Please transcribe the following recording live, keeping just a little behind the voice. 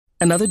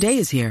Another day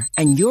is here,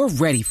 and you're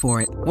ready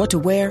for it. What to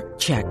wear?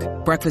 Check.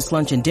 Breakfast,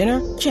 lunch, and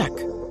dinner? Check.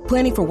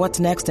 Planning for what's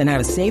next and how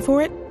to save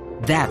for it?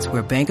 That's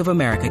where Bank of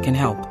America can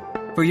help.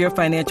 For your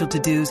financial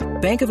to-dos,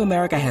 Bank of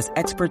America has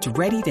experts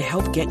ready to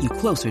help get you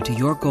closer to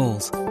your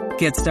goals.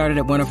 Get started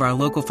at one of our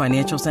local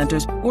financial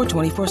centers or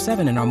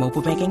 24/7 in our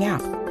mobile banking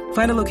app.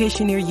 Find a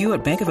location near you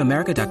at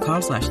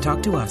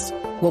bankofamerica.com/talktous.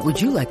 What would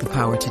you like the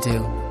power to do?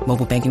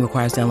 Mobile banking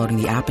requires downloading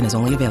the app and is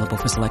only available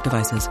for select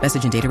devices.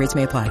 Message and data rates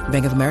may apply.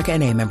 Bank of America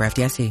N.A., member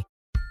FDIC.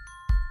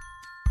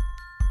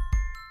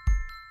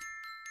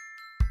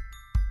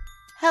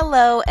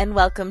 Hello and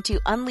welcome to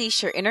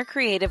Unleash Your Inner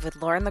Creative with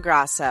Lauren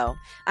LaGrasso.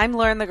 I'm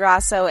Lauren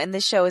LaGrasso, and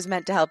this show is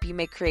meant to help you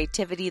make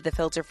creativity the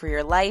filter for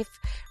your life,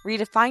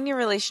 redefine your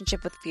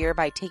relationship with fear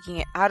by taking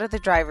it out of the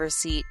driver's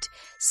seat,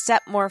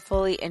 step more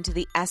fully into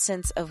the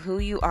essence of who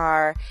you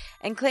are,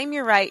 and claim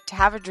your right to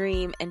have a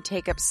dream and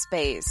take up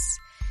space.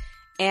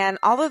 And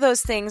all of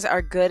those things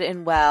are good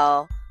and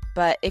well,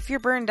 but if you're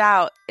burned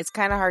out, it's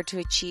kind of hard to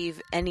achieve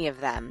any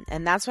of them.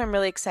 And that's why I'm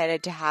really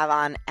excited to have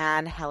on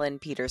Anne Helen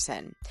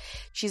Petersen.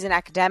 She's an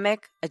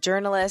academic, a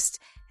journalist,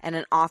 and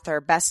an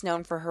author, best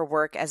known for her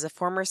work as a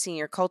former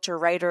senior culture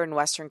writer and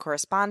Western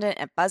correspondent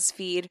at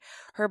BuzzFeed,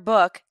 her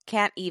book,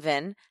 Can't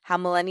Even, How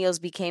Millennials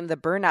Became the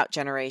Burnout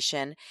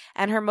Generation,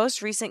 and her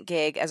most recent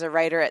gig as a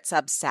writer at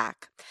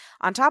Substack.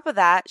 On top of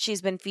that,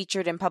 she's been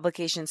featured in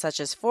publications such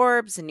as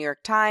Forbes, the New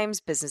York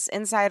Times, Business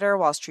Insider,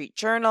 Wall Street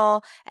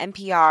Journal,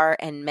 NPR,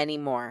 and many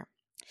more.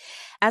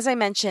 As I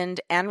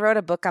mentioned, Anne wrote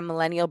a book on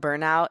millennial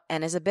burnout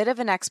and is a bit of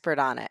an expert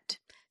on it.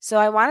 So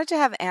I wanted to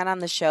have Anne on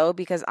the show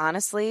because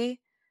honestly,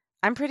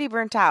 I'm pretty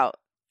burnt out,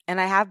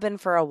 and I have been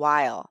for a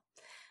while.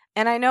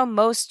 And I know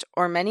most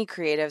or many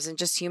creatives and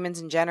just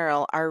humans in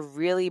general are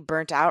really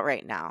burnt out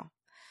right now.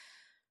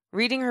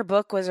 Reading her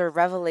book was a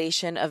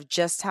revelation of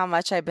just how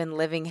much I've been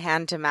living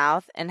hand to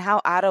mouth and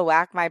how out of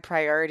whack my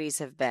priorities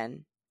have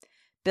been.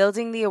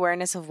 Building the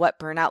awareness of what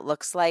burnout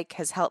looks like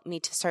has helped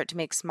me to start to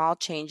make small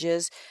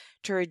changes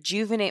to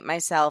rejuvenate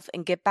myself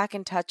and get back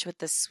in touch with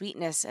the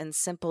sweetness and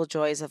simple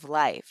joys of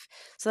life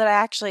so that I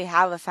actually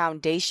have a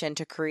foundation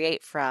to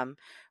create from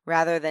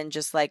rather than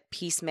just like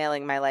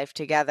piecemealing my life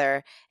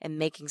together and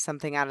making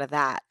something out of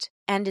that.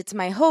 And it's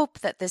my hope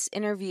that this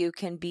interview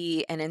can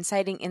be an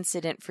inciting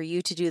incident for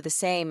you to do the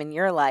same in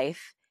your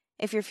life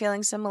if you're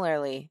feeling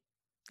similarly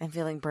and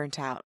feeling burnt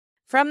out.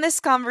 From this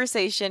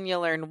conversation,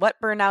 you'll learn what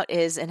burnout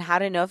is and how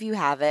to know if you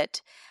have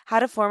it, how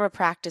to form a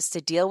practice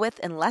to deal with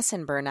and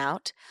lessen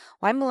burnout,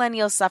 why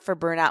millennials suffer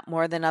burnout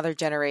more than other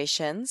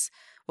generations,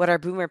 what our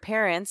boomer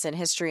parents and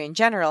history in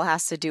general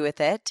has to do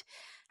with it,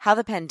 how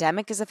the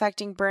pandemic is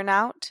affecting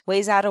burnout,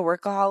 ways out of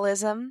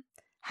workaholism,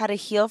 how to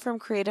heal from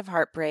creative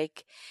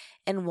heartbreak,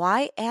 and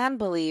why Anne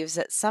believes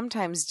that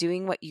sometimes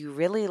doing what you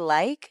really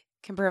like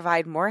can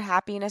provide more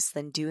happiness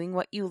than doing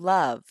what you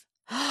love.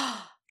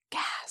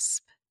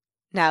 Gasp.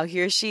 Now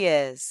here she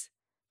is,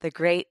 the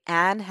great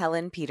Anne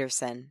Helen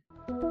Petersen.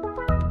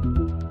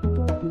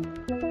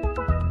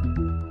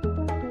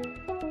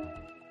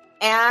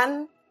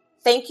 Anne,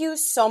 thank you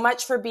so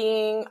much for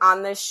being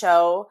on this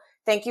show.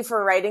 Thank you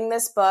for writing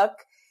this book.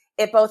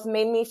 It both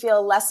made me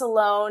feel less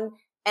alone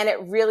and it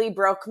really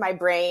broke my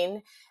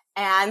brain.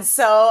 And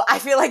so I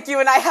feel like you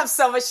and I have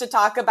so much to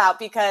talk about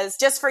because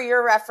just for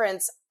your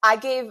reference, I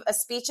gave a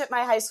speech at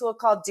my high school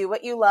called Do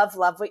What You Love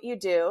What You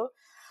Do.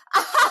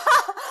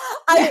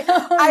 No,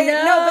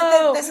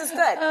 but this is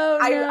good.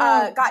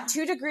 I got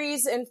 2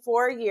 degrees in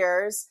 4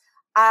 years.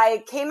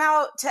 I came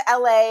out to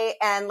LA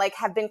and like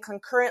have been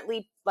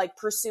concurrently like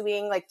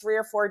pursuing like 3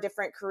 or 4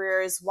 different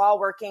careers while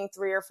working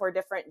 3 or 4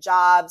 different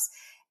jobs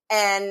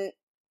and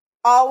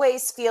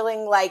always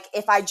feeling like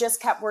if I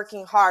just kept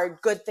working hard,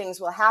 good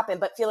things will happen,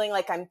 but feeling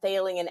like I'm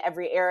failing in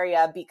every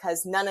area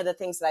because none of the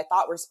things that I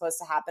thought were supposed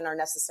to happen are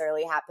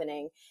necessarily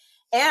happening.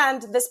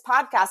 And this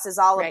podcast is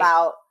all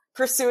about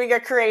pursuing a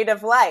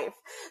creative life.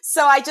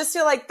 So I just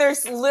feel like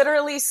there's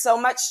literally so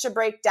much to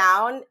break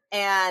down.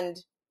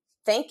 And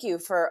thank you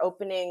for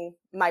opening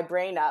my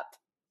brain up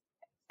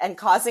and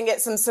causing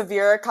it some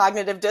severe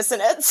cognitive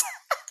dissonance.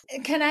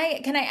 Can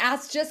I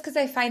ask, just because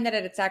I find that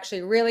it's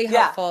actually really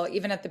helpful,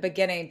 even at the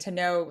beginning, to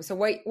know, so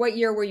what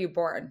year were you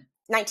born?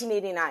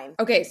 1989.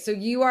 Okay, so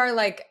you are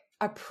like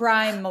a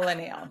prime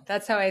millennial.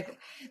 That's how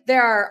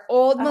there are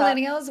old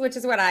millennials, which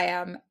is what I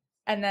am.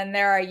 And then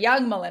there are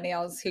young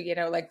millennials who,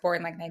 like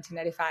born like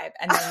 1995.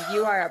 And then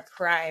you are a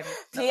prime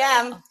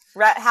PM.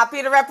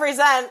 Happy to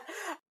represent.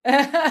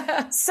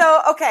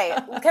 So, okay,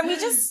 can we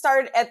just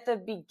start at the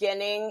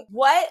beginning?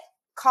 What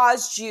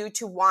caused you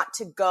to want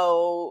to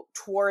go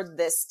toward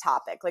this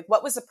topic? Like,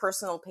 what was a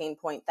personal pain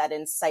point that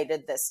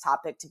incited this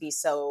topic to be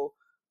so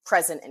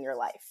present in your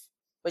life,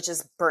 which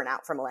is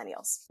burnout for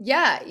millennials?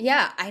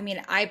 Yeah. I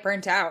mean, I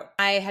burnt out.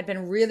 I had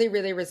been really,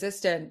 really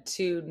resistant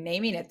to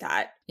naming it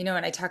that, and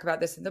I talk about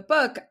this in the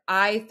book.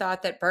 I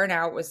thought that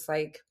burnout was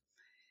like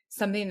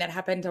something that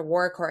happened to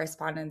war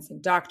correspondents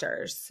and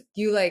doctors.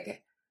 You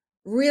like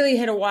really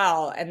hit a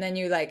wall and then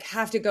you like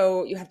have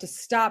to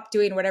stop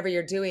doing whatever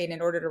you're doing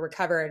in order to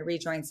recover and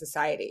rejoin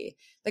society.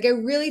 Like I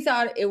really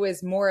thought it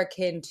was more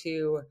akin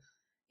to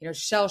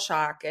shell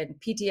shock and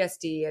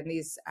PTSD and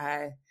these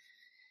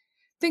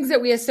things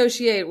that we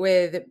associate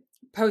with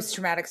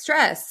post-traumatic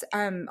stress.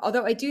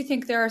 Although I do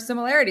think there are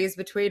similarities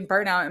between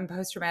burnout and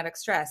post-traumatic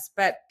stress.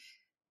 But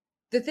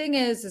the thing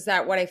is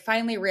that what I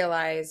finally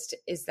realized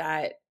is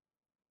that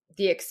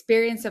the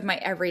experience of my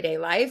everyday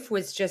life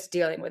was just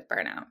dealing with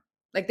burnout.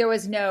 Like there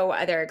was no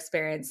other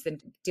experience than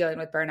dealing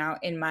with burnout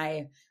in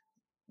my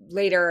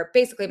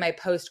basically my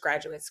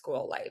postgraduate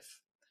school life.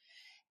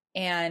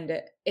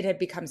 And it had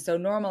become so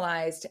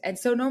normalized and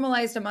so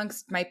normalized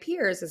amongst my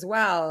peers as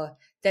well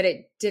that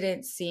it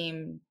didn't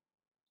seem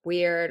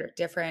weird or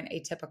different,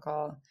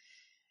 atypical.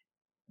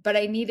 But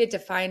I needed to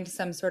find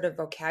some sort of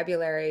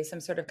vocabulary,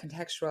 some sort of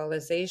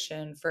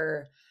contextualization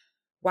for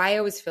why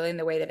I was feeling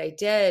the way that I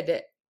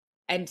did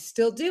and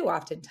still do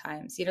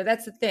oftentimes.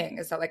 That's the thing,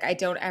 is that like I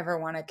don't ever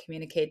want to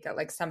communicate that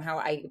like somehow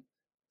I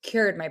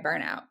cured my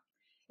burnout.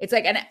 It's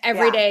like an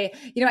everyday,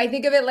 I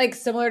think of it like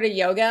similar to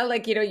yoga,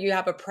 like, you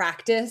have a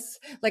practice.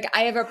 Like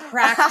I have a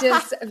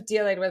practice of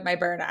dealing with my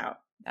burnout.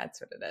 That's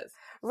what it is.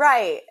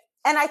 Right.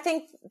 And I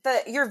think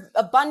that you're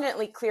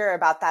abundantly clear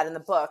about that in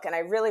the book. And I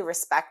really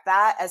respect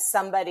that as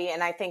somebody.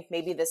 And I think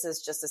maybe this is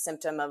just a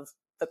symptom of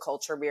the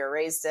culture we were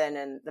raised in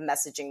and the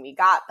messaging we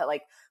got, that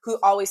like who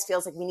always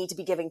feels like we need to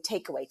be giving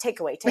takeaway,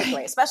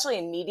 especially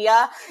in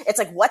media. It's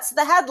like, what's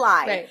the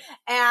headline? Right.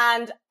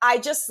 And I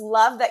just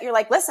love that you're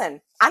like, listen,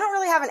 I don't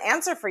really have an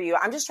answer for you.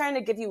 I'm just trying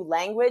to give you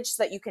language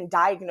so that you can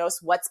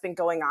diagnose what's been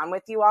going on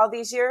with you all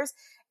these years.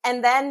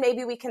 And then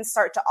maybe we can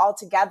start to all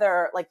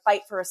together like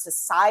fight for a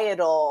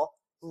societal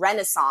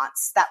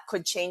renaissance that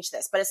could change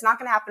this. But it's not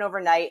going to happen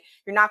overnight.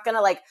 You're not going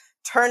to like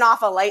turn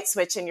off a light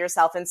switch in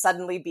yourself and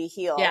suddenly be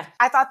healed. Yeah.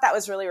 I thought that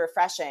was really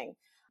refreshing.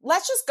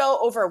 Let's just go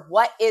over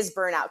what is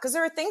burnout, because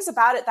there are things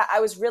about it that I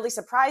was really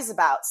surprised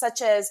about,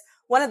 such as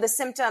one of the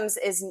symptoms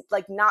is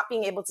like not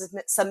being able to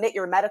submit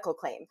your medical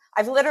claim.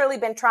 I've literally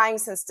been trying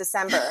since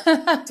December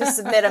to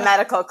submit a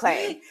medical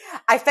claim.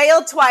 I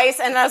failed twice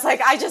and I was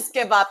like, I just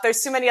give up.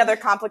 There's too many other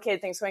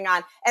complicated things going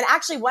on. And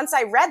actually, once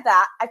I read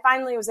that, I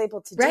finally was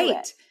able to do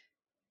it.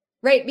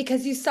 Right,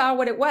 because you saw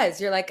what it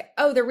was. You're like,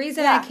 oh, the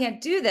reason I can't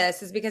do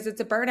this is because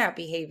it's a burnout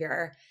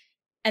behavior.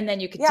 And then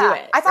you could do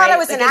it. I thought I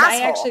was an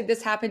asshole.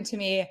 This happened to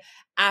me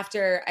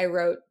after I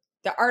wrote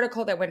the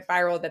article that went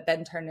viral that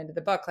then turned into the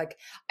book. Like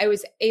I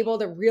was able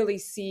to really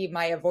see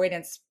my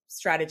avoidance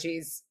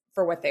strategies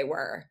for what they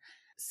were.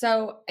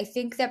 So I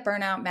think that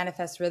burnout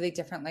manifests really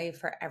differently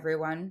for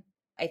everyone.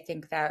 I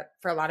think that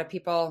for a lot of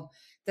people,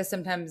 the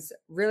symptoms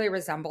really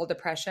resemble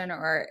depression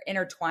or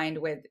intertwined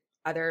with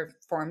other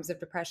forms of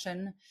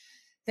depression.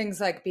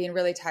 Things like being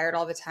really tired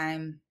all the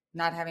time,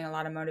 not having a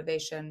lot of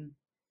motivation.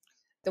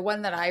 The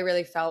one that I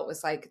really felt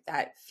was like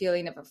that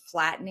feeling of a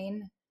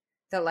flattening,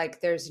 that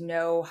like there's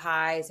no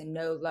highs and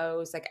no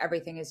lows, like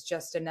everything is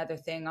just another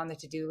thing on the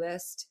to-do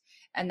list.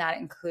 And that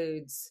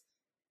includes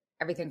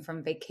everything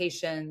from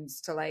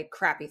vacations to like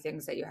crappy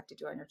things that you have to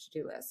do on your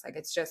to-do list. Like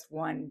it's just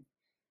one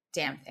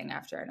damn thing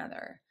after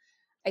another.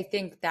 I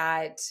think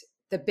that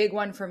the big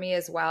one for me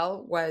as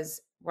well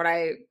was what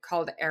I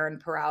called errand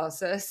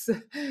paralysis,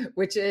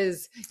 which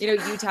is, you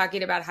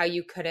talking about how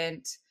you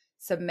couldn't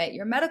submit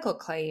your medical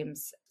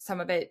claims. Some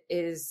of it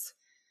is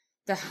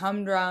the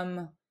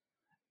humdrum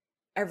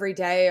every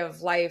day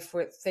of life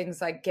with things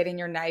like getting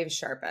your knives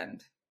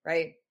sharpened,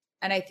 right?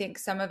 And I think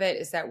some of it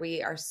is that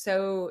we are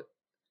so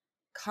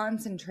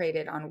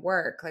concentrated on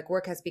work. Like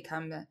work has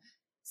taken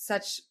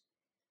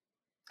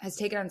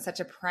on such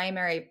a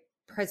primary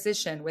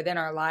position within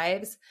our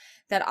lives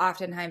that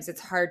oftentimes it's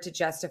hard to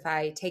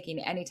justify taking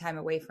any time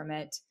away from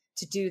it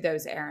to do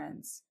those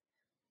errands.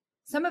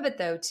 Some of it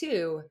though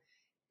too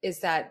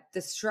is that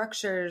the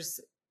structures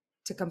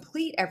to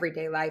complete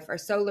everyday life are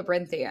so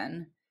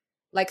labyrinthian,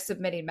 like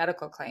submitting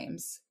medical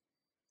claims,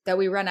 that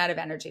we run out of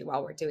energy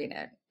while we're doing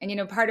it.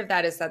 And part of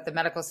that is that the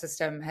medical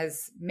system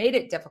has made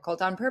it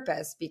difficult on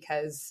purpose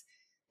because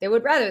they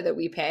would rather that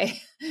we pay,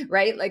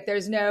 right? Like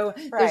there's no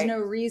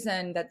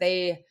reason that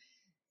they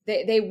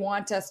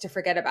want us to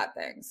forget about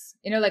things,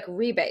 like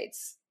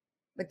rebates,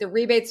 like the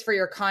rebates for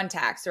your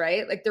contacts,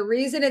 right? Like the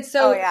reason it's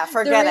so,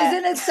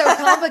 it's so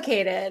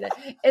complicated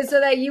is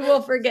so that you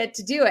will forget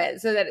to do it,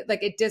 so that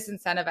like it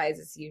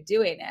disincentivizes you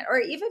doing it, or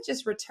even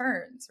just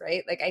returns,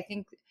 right? Like I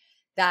think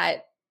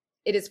that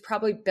it is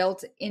probably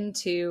built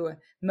into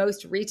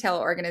most retail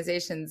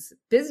organizations'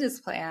 business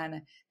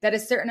plan that a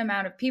certain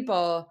amount of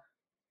people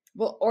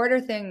will order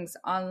things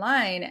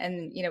online,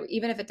 and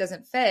even if it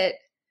doesn't fit,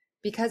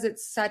 because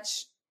it's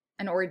such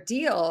an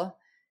ordeal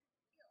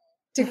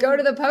to go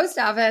to the post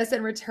office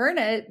and return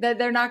it, that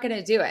they're not going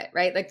to do it,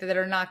 right? Like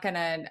they're not going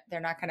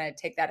to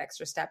take that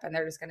extra step, and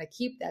they're just going to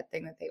keep that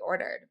thing that they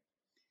ordered.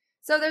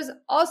 So there's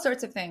all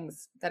sorts of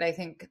things that I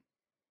think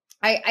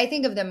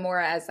of them more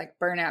as like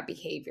burnout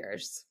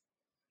behaviors,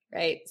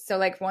 right? So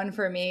like one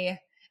for me,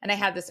 and I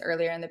had this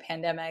earlier in the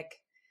pandemic,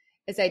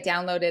 is I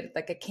downloaded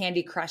like a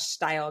Candy Crush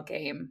style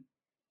game.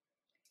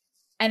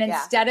 And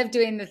instead of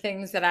doing the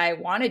things that I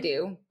want to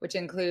do, which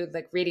include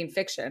like reading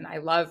fiction, I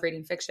love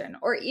reading fiction,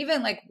 or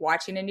even like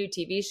watching a new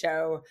TV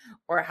show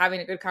or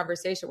having a good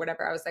conversation,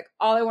 whatever, I was like,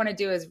 all I want to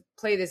do is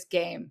play this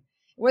game.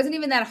 It wasn't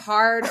even that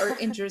hard or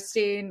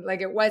interesting.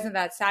 Like it wasn't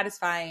that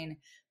satisfying,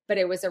 but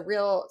it was a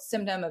real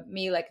symptom of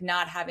me like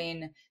not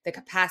having the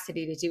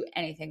capacity to do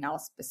anything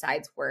else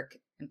besides work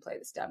and play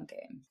this dumb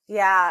game.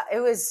 Yeah, it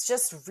was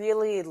just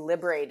really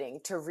liberating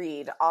to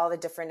read all the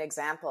different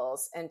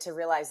examples and to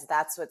realize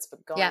that's what's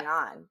going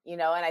on, you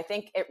know? And I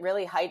think it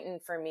really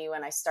heightened for me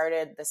when I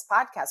started this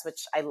podcast,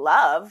 which I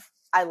love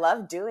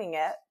doing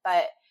it,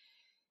 but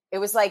it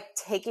was like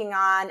taking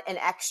on an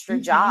extra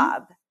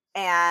job.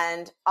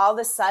 And all of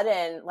a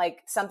sudden, like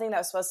something that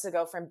was supposed to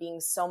go from being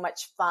so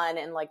much fun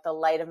and like the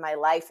light of my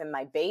life and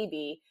my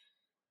baby,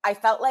 I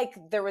felt like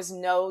there was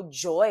no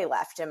joy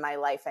left in my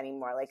life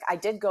anymore. Like I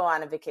did go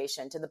on a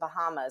vacation to the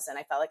Bahamas and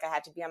I felt like I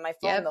had to be on my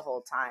phone the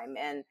whole time.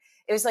 And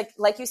it was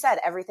like you said,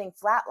 everything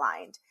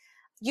flatlined.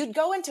 You'd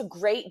go into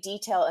great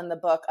detail in the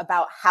book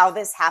about how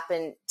this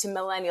happened to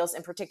millennials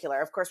in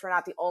particular. Of course, we're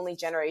not the only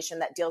generation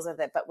that deals with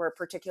it, but we're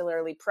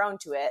particularly prone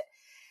to it.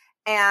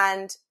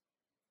 And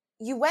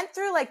you went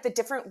through like the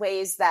different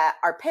ways that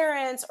our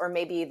parents or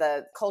maybe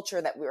the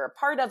culture that we were a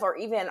part of, or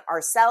even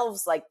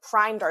ourselves, like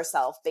primed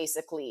ourselves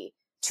basically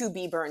to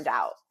be burned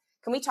out.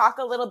 Can we talk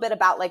a little bit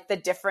about like the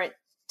different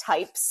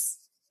types?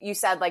 You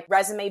said like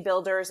resume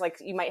builders, like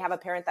you might have a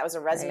parent that was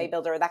a resume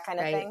builder, that kind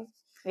of thing.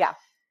 Yeah.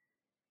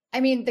 I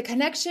mean, the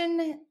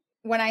connection,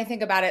 when I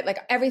think about it, like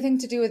everything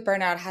to do with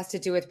burnout has to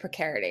do with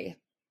precarity.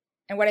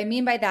 And what I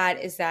mean by that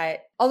is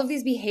that all of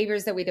these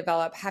behaviors that we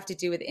develop have to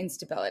do with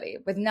instability,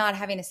 with not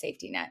having a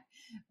safety net,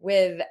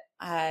 with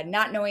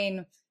not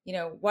knowing, you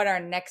know, what our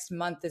next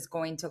month is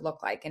going to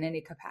look like in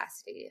any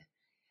capacity.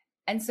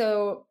 And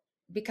so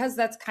because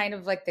that's kind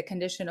of like the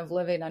condition of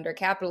living under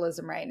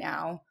capitalism right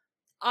now,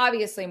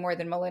 obviously more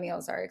than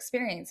millennials are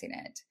experiencing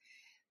it.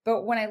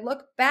 But when I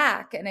look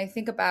back and I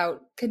think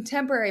about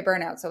contemporary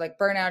burnout, so like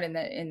burnout in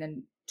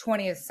the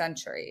 20th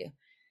century,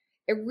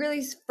 it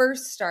really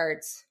first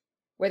starts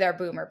with our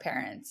boomer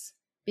parents,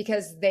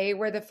 because they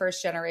were the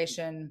first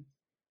generation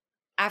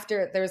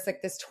after there was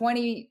like this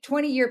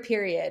 20-year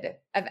period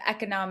of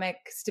economic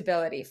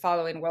stability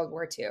following World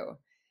War II.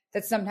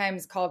 That's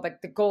sometimes called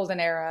like the golden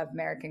era of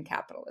American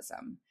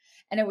capitalism.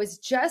 And it was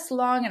just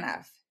long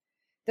enough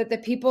that the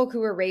people who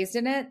were raised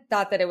in it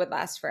thought that it would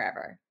last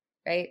forever,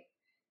 right?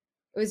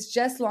 It was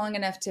just long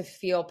enough to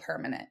feel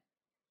permanent.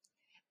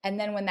 And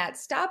then when that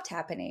stopped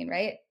happening,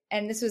 right?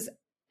 And this was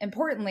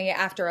importantly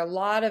after a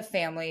lot of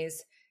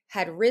families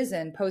had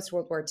risen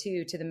post-World War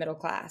II to the middle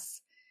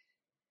class,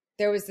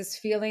 there was this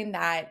feeling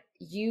that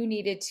you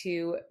needed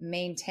to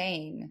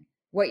maintain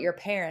what your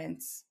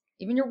parents,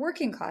 even your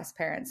working class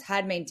parents,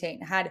 had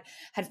maintained, had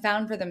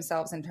found for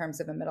themselves in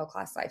terms of a middle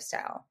class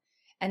lifestyle.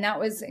 And that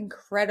was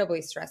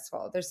incredibly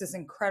stressful. There's this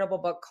incredible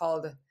book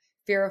called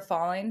Fear of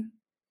Falling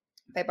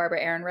by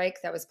Barbara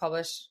Ehrenreich that was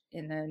published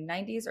in the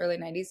 90s, early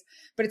 90s.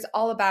 But it's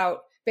all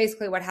about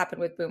basically what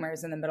happened with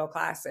boomers in the middle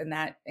class and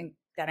that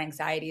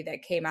anxiety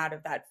that came out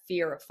of that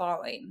fear of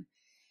falling.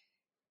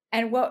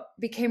 And what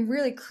became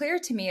really clear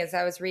to me as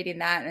I was reading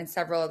that and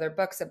several other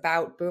books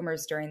about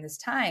boomers during this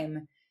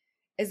time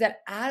is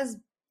that as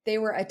they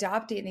were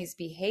adopting these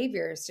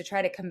behaviors to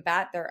try to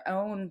combat their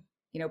own,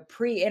 you know,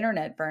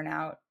 pre-internet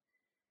burnout,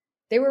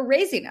 they were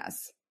raising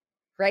us,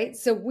 right?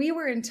 So we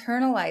were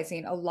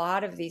internalizing a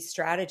lot of these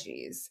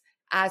strategies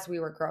as we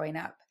were growing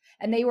up.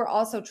 And they were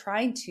also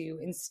trying to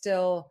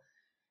instill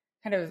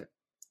kind of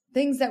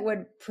things that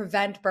would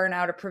prevent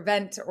burnout or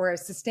prevent or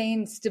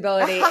sustain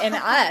stability in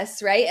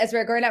us, right? As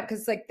we're growing up,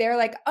 because like they're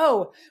like,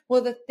 oh,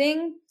 well, the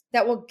thing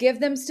that will give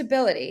them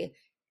stability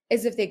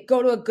is if they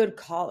go to a good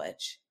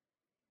college,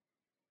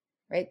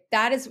 right?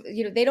 That is,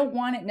 you know, they don't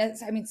want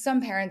it. I mean,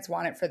 some parents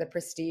want it for the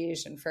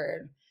prestige and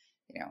for,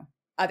 you know,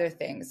 other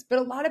things, but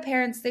a lot of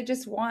parents, they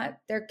just want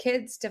their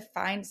kids to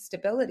find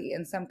stability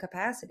in some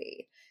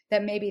capacity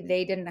that maybe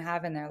they didn't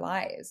have in their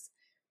lives.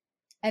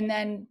 And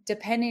then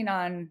depending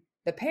on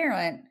the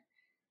parent,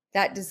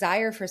 that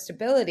desire for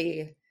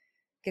stability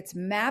gets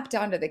mapped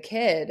onto the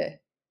kid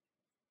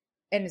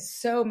in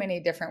so many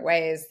different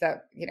ways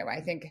that, you know,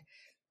 I think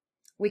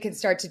we can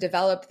start to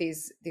develop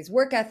these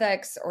work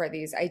ethics or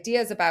these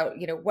ideas about,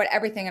 you know, what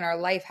everything in our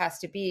life has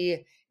to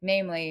be,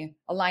 namely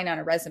a line on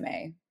a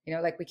resume. You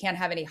know, like we can't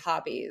have any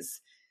hobbies.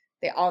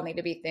 They all need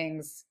to be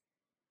things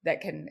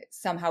that can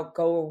somehow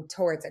go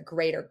towards a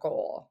greater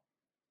goal.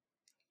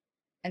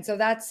 And so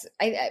that's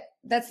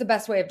the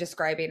best way of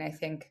describing, I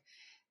think,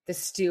 the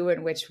stew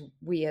in which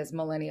we as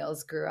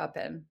millennials grew up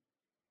in.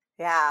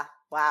 Yeah.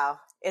 Wow.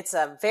 It's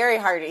a very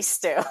hearty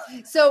stew.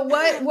 So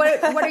what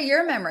are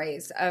your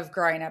memories of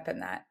growing up in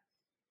that?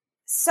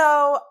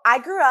 So I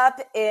grew up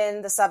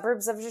in the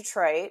suburbs of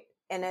Detroit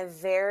in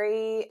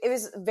it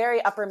was a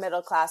very upper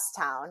middle class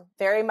town,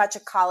 very much a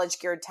college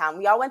geared town.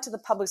 We all went to the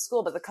public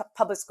school, but the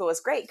public school was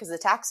great because the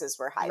taxes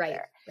were high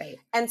there. Right.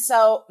 And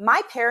so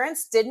my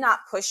parents did not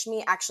push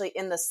me actually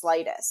in the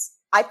slightest.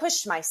 I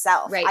pushed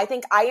myself. Right. I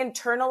think I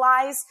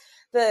internalized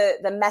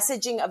the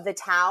messaging of the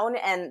town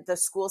and the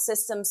school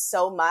system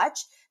so much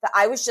that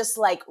I was just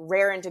like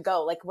raring to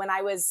go. Like when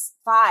I was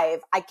 5,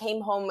 I came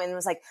home and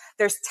was like,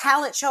 there's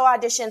talent show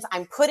auditions.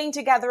 I'm putting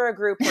together a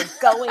group. We're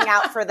going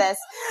out for this.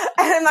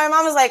 And my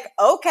mom was like,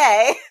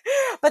 okay.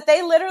 But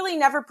they literally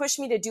never pushed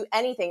me to do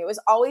anything. It was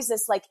always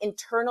this like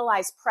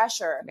internalized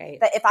pressure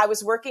that if I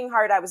was working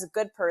hard, I was a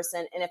good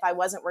person. And if I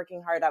wasn't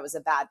working hard, I was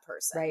a bad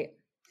person. Right.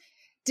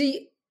 Do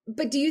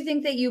you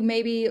think that you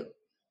maybe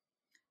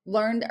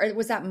learned, or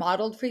was that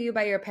modeled for you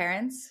by your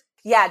parents?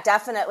 Yeah,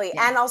 definitely.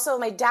 Yeah. And also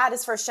my dad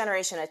is first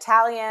generation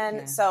Italian.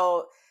 Yeah.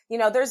 So,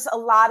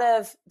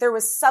 there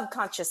was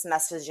subconscious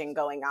messaging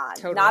going on,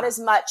 totally. Not as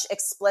much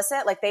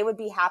explicit. Like they would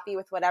be happy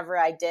with whatever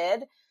I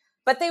did,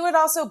 but they would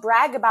also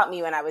brag about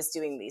me when I was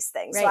doing these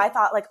things. Right. So I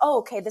thought like, oh,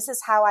 okay, this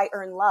is how I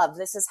earn love.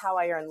 This is how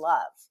I earn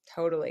love.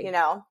 Totally.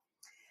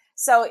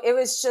 So it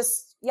was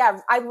just, yeah,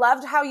 I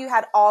loved how you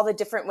had all the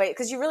different ways,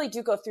 because you really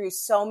do go through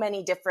so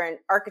many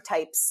different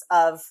archetypes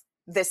of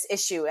this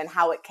issue and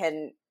how it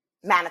can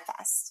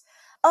manifest.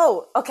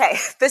 Oh, okay.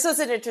 This was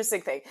an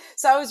interesting thing.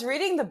 So I was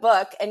reading the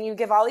book and you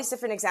give all these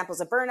different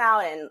examples of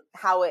burnout and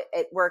how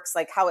it works,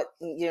 like how it,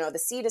 the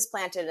seed is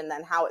planted and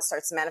then how it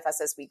starts to manifest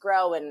as we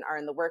grow and are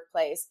in the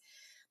workplace.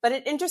 But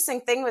an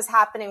interesting thing was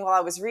happening while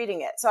I was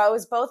reading it. So I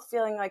was both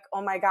feeling like,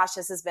 oh my gosh,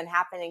 this has been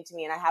happening to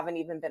me and I haven't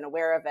even been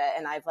aware of it.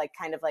 And I've like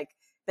kind of like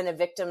been a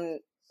victim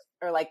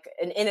or like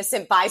an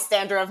innocent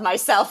bystander of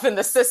myself in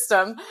the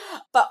system.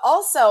 But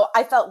also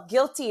I felt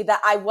guilty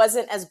that I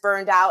wasn't as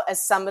burned out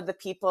as some of the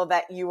people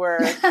that you were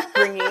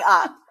bringing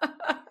up.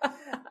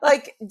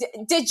 Like,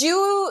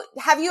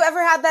 have you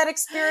ever had that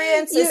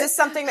experience? Is this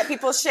something that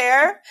people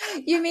share?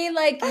 You mean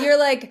like, you're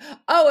like,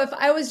 oh, if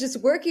I was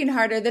just working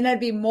harder, then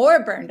I'd be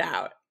more burned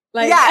out.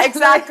 Like, yeah,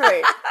 exactly.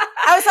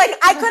 I was like,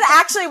 I could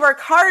actually work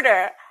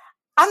harder.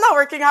 I'm not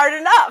working hard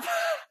enough.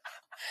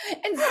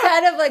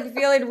 Instead of like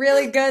feeling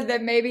really good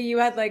that maybe you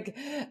had like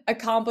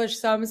accomplished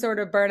some sort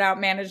of burnout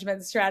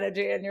management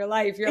strategy in your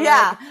life, you're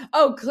like,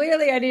 oh,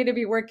 clearly I need to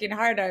be working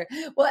harder.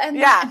 Well, and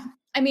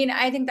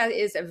I think that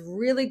is a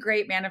really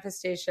great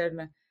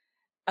manifestation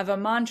of a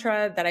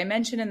mantra that I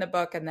mentioned in the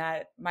book and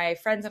that my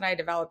friends and I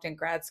developed in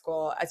grad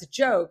school as a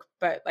joke,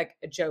 but like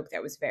a joke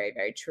that was very,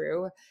 very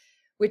true,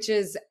 which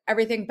is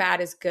everything bad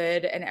is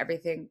good and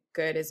everything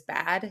good is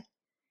bad.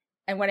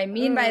 And what I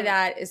mean by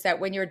that is that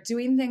when you're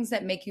doing things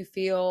that make you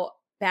feel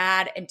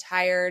bad and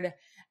tired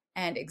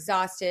and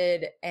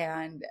exhausted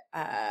and,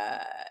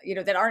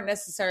 that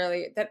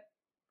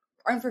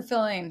aren't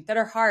fulfilling, that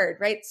are hard,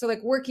 right? So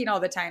like working all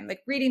the time,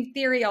 like reading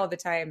theory all the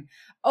time,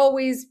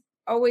 always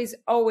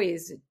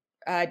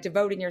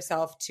devoting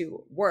yourself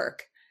to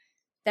work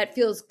that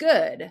feels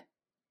good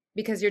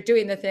because you're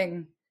doing the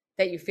thing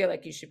that you feel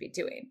like you should be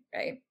doing,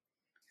 right?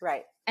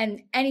 Right.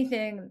 And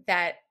anything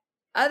that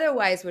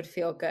otherwise would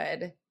feel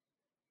good,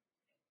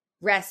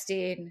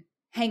 resting,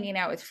 hanging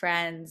out with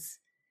friends,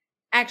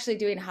 actually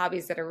doing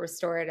hobbies that are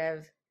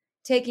restorative,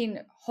 taking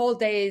whole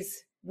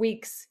days,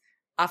 weeks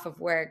off of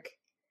work,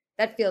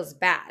 that feels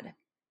bad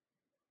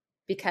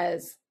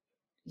because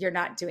you're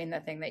not doing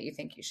the thing that you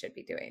think you should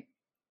be doing,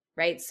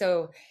 right?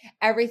 So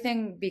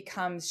everything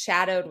becomes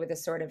shadowed with a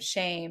sort of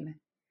shame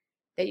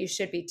that you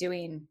should be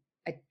doing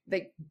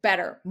like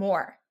better,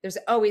 more. There's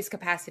always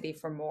capacity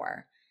for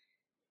more.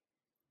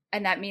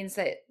 And that means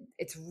that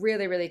it's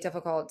really, really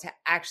difficult to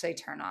actually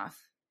turn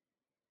off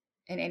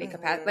in any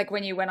capacity. Like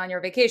when you went on your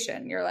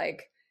vacation, you're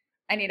like,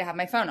 I need to have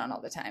my phone on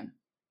all the time,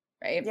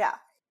 right? Yeah.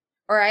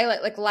 Or I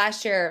like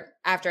last year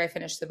after I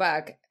finished the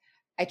book,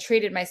 I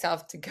treated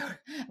myself I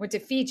went to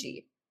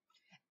Fiji.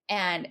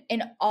 And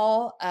in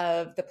all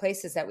of the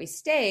places that we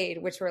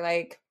stayed, which were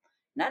like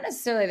not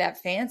necessarily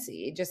that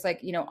fancy, just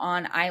like,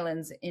 on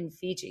islands in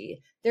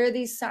Fiji, there are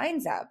these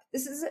signs up.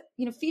 This is,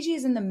 Fiji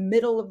is in the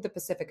middle of the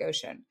Pacific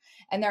Ocean.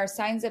 And there are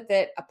signs up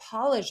that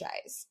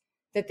apologize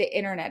that the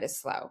internet is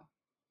slow.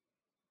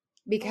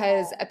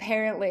 Because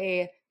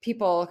apparently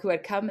people who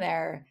had come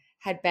there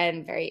had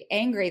been very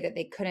angry that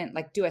they couldn't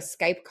like do a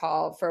Skype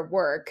call for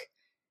work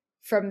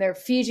from their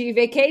Fiji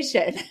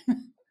vacation.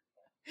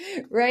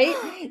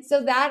 Right?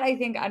 So that I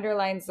think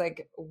underlines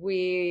like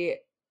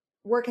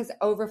work has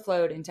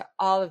overflowed into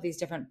all of these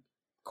different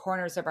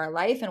corners of our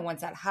life. And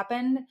once that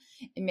happened,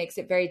 it makes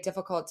it very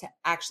difficult to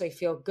actually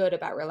feel good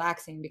about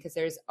relaxing because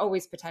there's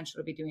always potential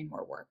to be doing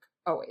more work.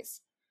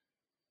 Always.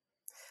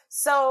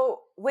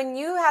 So when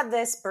you had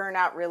this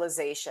burnout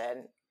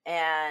realization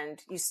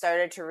and you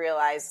started to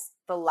realize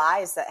the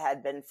lies that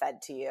had been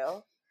fed to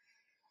you,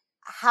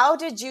 how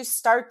did you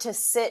start to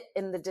sit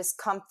in the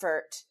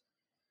discomfort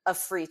of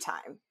free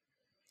time?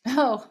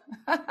 Oh,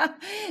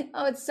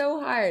 it's so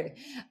hard.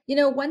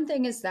 One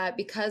thing is that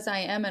because I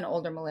am an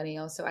older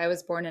millennial, so I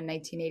was born in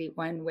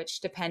 1981, which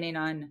depending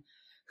on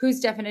whose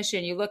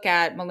definition you look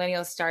at,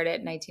 millennials start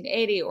at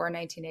 1980 or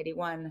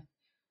 1981.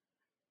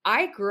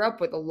 I grew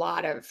up with a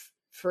lot of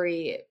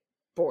free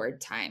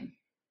board time.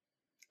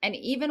 And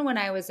even when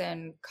I was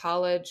in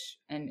college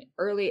and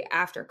early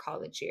after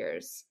college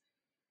years,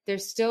 there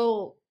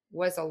still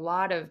was a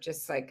lot of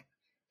just like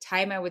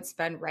time I would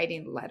spend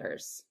writing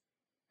letters,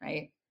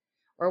 right?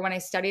 Or when I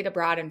studied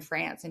abroad in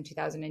France in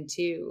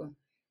 2002,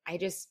 I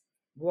just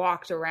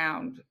walked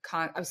around.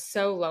 I was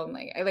so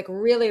lonely. I like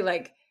really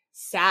like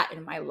sat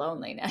in my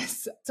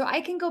loneliness. So I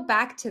can go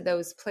back to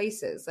those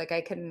places. Like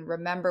I can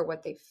remember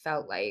what they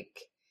felt like.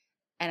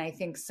 And I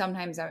think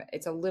sometimes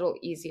it's a little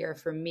easier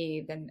for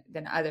me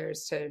than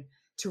others to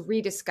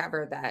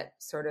rediscover that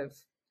sort of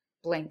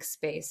blank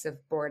space of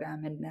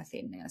boredom and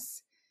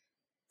nothingness.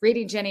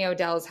 Reading Jenny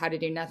Odell's How to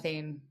Do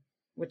Nothing,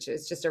 which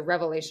is just a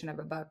revelation of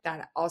a book,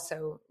 that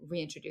also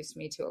reintroduced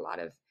me to a lot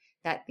of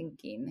that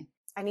thinking.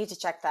 I need to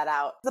check that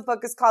out. The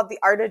book is called The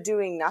Art of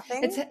Doing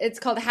Nothing. It's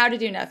called How to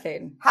Do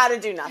Nothing. How to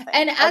Do Nothing.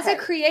 And as a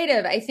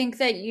creative, I think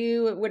that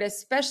you would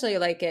especially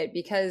like it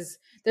because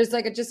there's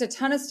like just a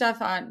ton of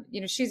stuff on,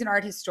 she's an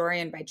art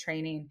historian by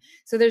training.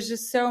 So there's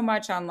just so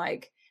much on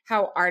like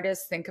how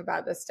artists think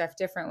about this stuff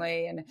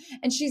differently.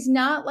 And she's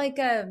not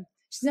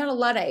she's not a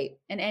Luddite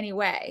in any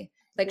way.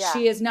 Like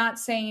she is not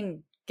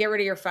saying, get rid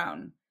of your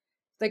phone.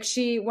 Like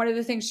one of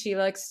the things she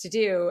likes to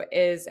do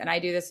is, and I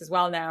do this as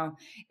well now,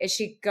 is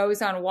she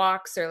goes on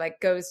walks or like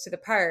goes to the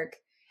park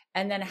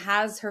and then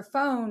has her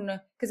phone,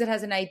 because it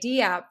has an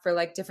ID app for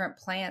like different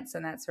plants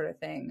and that sort of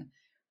thing.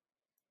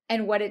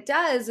 And what it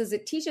does is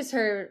it teaches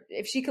her,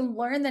 if she can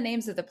learn the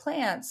names of the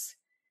plants,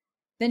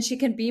 then she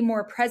can be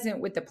more present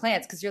with the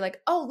plants. Because you're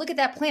like, oh, look at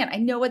that plant. I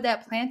know what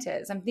that plant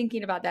is. I'm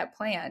thinking about that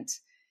plant.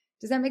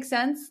 Does that make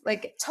sense?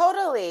 Like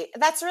totally.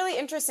 That's really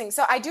interesting.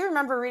 So I do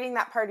remember reading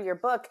that part of your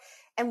book.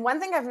 And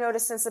one thing I've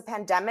noticed since the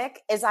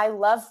pandemic is I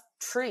love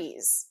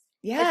trees.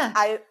 Yeah.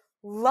 I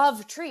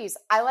love trees.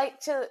 I'm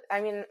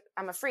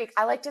a freak.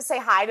 I like to say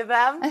hi to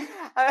them.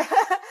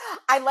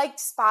 I like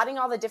spotting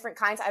all the different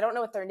kinds. I don't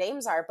know what their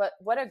names are, but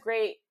what a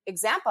great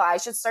example. I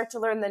should start to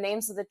learn the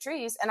names of the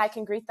trees and I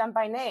can greet them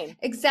by name.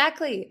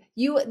 Exactly.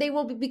 They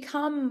will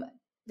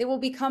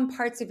become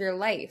parts of your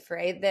life,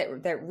 right?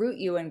 That root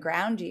you and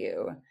ground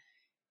you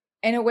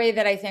in a way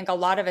that I think a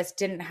lot of us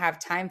didn't have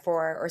time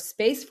for or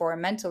space for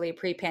mentally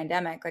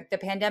pre-pandemic. Like the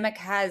pandemic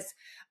has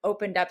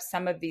opened up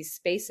some of these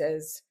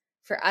spaces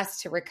for us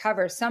to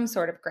recover some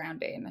sort of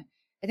grounding.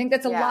 I think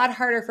that's a lot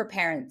harder for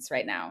parents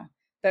right now.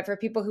 But for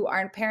people who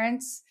aren't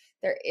parents,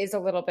 there is a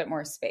little bit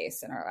more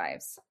space in our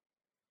lives.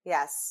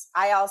 Yes.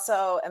 I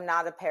also am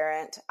not a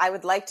parent. I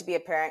would like to be a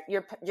parent.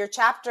 Your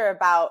chapter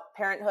about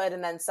parenthood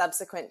and then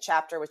subsequent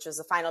chapter, which was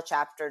the final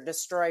chapter,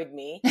 destroyed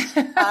me. There's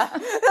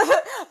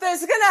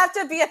going to have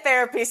to be a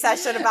therapy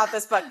session about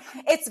this book.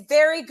 It's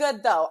very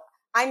good though.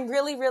 I'm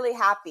really, really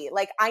happy.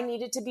 Like I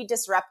needed to be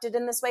disrupted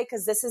in this way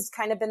because this has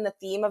kind of been the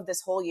theme of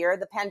this whole year.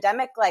 The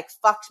pandemic like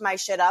fucked my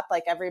shit up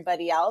like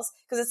everybody else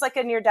because it's like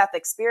a near-death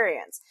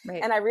experience.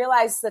 Right. And I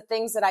realized the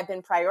things that I've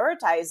been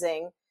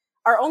prioritizing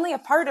are only a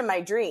part of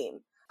my dream.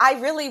 I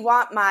really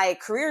want my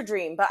career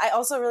dream, but I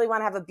also really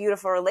want to have a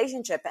beautiful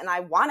relationship and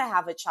I want to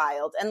have a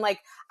child. And like,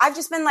 I've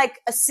just been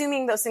like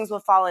assuming those things will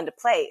fall into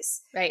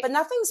place, right? But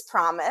nothing's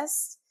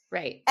promised.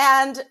 Right.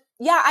 And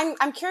yeah,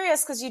 I'm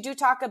curious because you do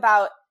talk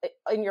about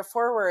in your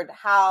foreword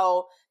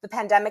how the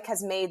pandemic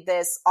has made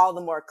this all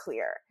the more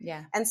clear.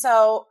 Yeah. And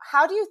so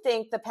how do you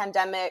think the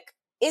pandemic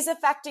is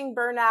affecting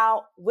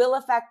burnout, will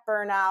affect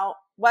burnout?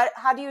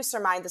 How do you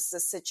surmise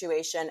this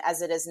situation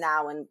as it is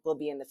now and will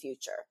be in the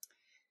future?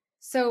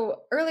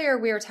 So earlier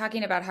we were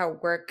talking about how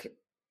work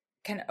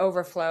can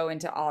overflow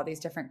into all these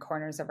different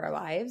corners of our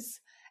lives.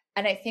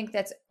 And I think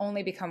that's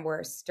only become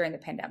worse during the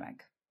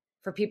pandemic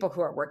for people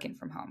who are working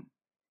from home,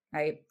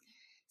 right?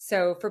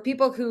 So for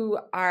people who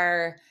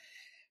are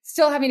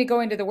still having to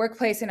go into the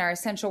workplace and are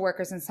essential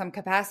workers in some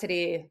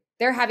capacity,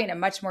 they're having a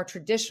much more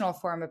traditional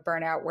form of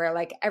burnout where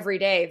like every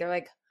day they're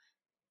like,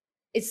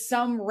 is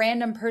some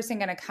random person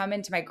going to come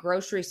into my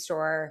grocery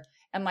store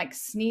and like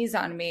sneeze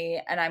on me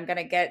and I'm going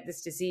to get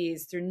this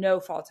disease through no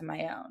fault of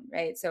my own,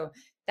 right? So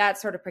that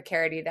sort of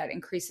precarity that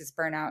increases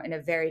burnout in a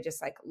very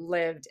just like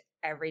lived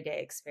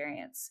everyday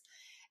experience.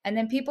 And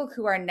then people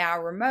who are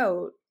now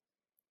remote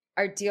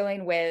are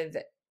dealing with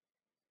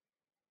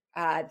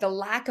the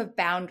lack of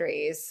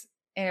boundaries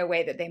in a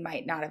way that they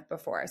might not have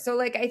before. So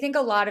like, I think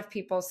a lot of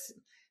people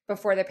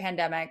before the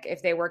pandemic,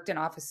 if they worked in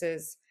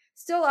offices,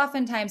 still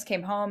oftentimes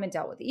came home and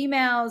dealt with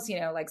emails,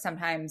 like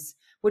sometimes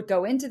would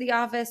go into the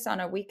office on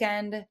a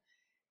weekend,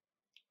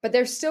 but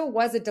there still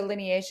was a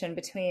delineation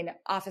between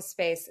office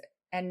space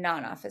and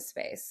non-office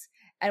space.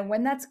 And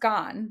when that's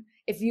gone,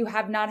 if you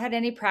have not had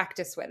any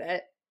practice with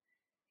it,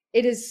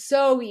 it is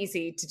so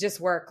easy to just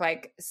work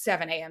like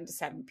 7 a.m. to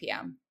 7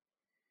 p.m.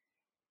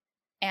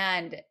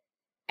 And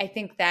I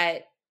think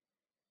that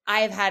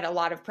I've had a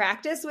lot of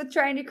practice with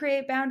trying to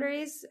create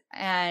boundaries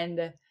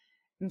and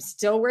I'm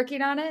still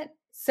working on it.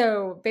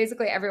 So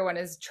basically everyone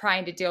is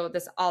trying to deal with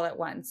this all at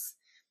once,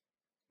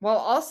 while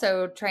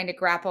also trying to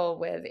grapple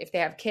with, if they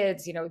have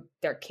kids,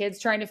 their kids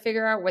trying to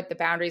figure out what the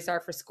boundaries are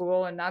for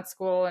school and not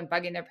school and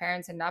bugging their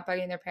parents and not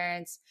bugging their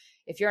parents.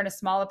 If you're in a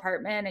small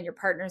apartment and your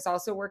partner's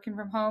also working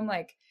from home,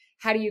 like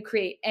how do you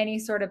create any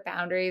sort of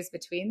boundaries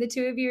between the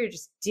two of you? You're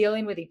just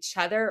dealing with each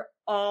other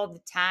all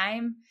the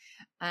time.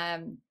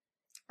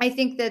 I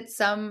think that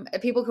some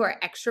people who are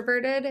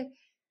extroverted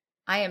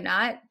I am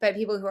not, but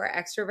people who are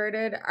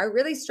extroverted are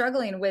really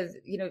struggling with,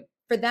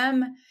 for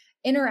them,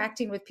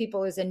 interacting with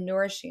people is a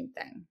nourishing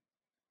thing.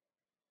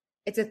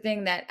 It's a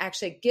thing that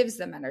actually gives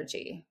them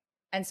energy.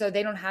 And so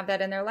they don't have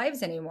that in their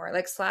lives anymore.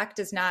 Like Slack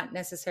does not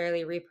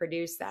necessarily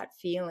reproduce that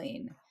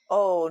feeling.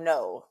 Oh,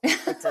 no,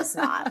 it does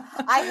not.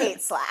 I hate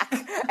Slack.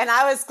 And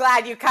I was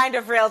glad you kind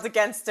of railed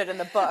against it in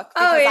the book.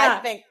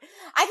 Because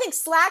I think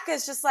Slack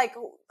is just like,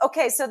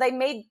 okay, so they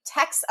made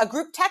a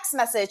group text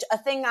message, a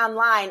thing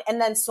online, and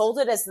then sold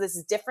it as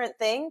this different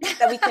thing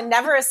that we can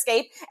never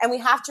escape. And we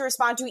have to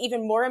respond to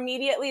even more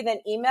immediately than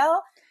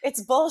email.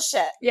 It's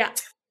bullshit. Yeah.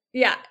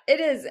 Yeah,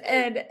 it is.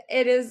 And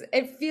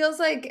it feels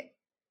like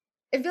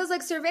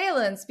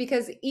surveillance,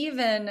 because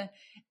even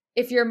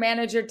if your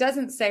manager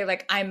doesn't say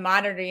like, I'm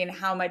monitoring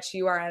how much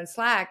you are on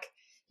Slack,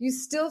 you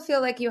still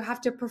feel like you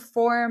have to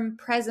perform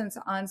presence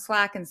on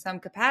Slack in some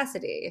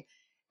capacity.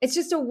 It's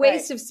just a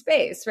waste of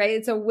space, right?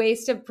 It's a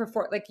waste of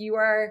like you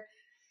are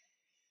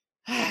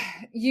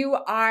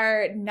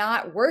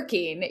not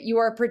working. You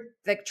are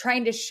like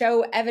trying to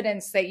show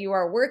evidence that you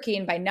are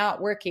working by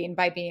not working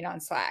by being on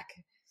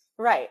Slack.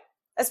 Right.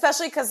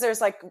 Especially because there's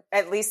like,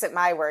 at least at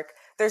my work,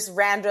 there's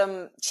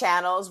random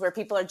channels where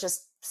people are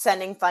just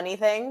sending funny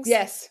things.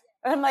 Yes.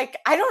 And I'm like,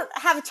 I don't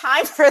have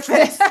time for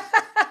this.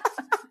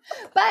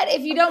 But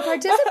if you don't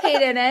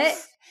participate in it,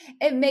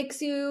 it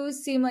makes you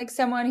seem like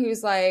someone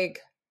who's like,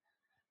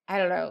 I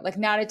don't know, like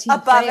not a team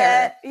above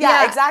player. It.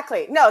 Yeah,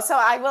 exactly. No, so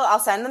I'll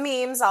send the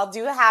memes. I'll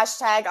do a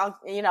hashtag.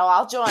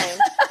 I'll join.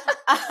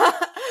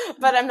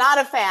 But I'm not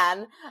a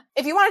fan.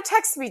 If you want to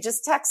text me,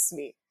 just text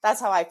me.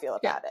 That's how I feel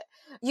about it.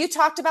 You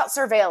talked about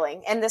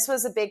surveilling, and this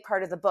was a big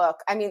part of the book.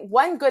 I mean,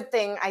 one good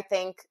thing I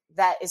think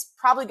that is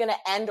probably going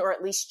to end or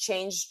at least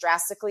change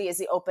drastically is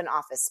the open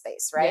office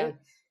space, right?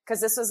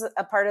 Because this was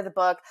a part of the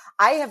book.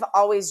 I have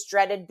always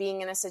dreaded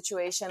being in a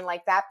situation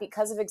like that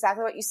because of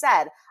exactly what you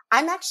said.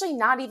 I'm actually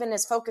not even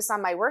as focused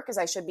on my work as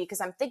I should be,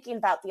 because I'm thinking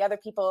about the other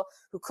people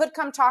who could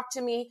come talk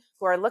to me,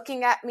 who are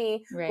looking at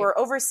me, who are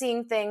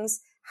overseeing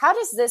things. How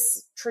does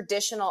this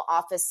traditional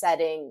office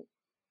setting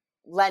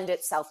lend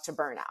itself to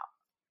burnout?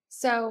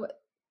 So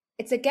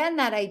it's again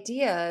that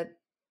idea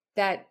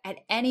that at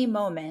any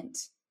moment,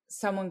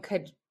 someone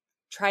could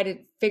try to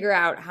figure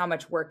out how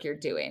much work you're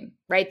doing,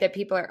 right? That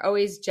people are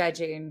always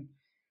judging.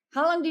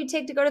 How long do you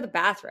take to go to the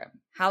bathroom?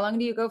 How long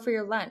do you go for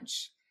your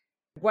lunch?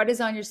 What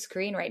is on your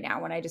screen right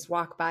now when I just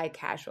walk by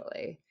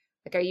casually?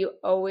 Like, are you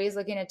always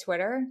looking at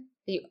Twitter?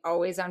 Are you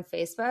always on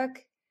Facebook?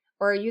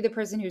 Or are you the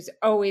person who's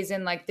always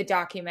in like the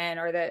document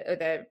or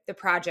the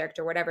project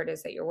or whatever it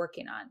is that you're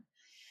working on?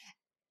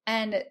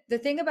 And the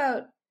thing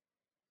about,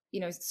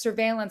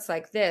 surveillance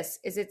like this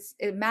is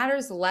it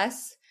matters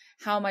less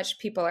how much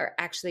people are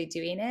actually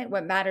doing it.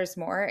 What matters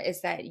more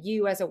is that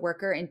you as a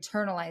worker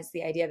internalize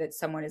the idea that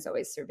someone is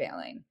always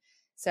surveilling.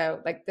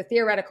 So like the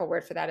theoretical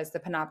word for that is the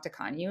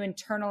panopticon. You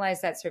internalize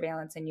that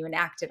surveillance and you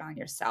enact it on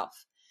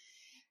yourself.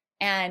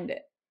 And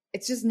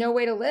it's just no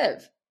way to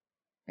live,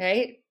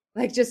 right?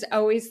 Like just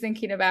always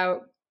thinking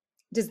about,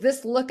 does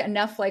this look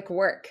enough like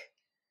work?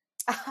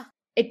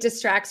 It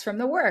distracts from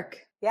the work.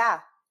 Yeah,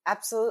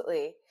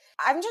 absolutely.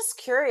 I'm just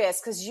curious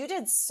because you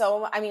did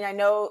I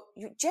know,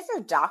 do you have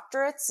your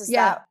doctorates?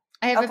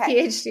 I have a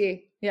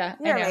PhD. Yeah.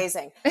 You're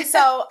amazing.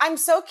 So I'm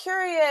so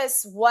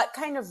curious what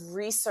kind of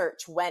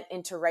research went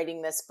into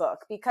writing this book,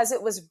 because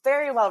it was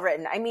very well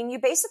written. I mean, you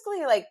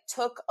basically like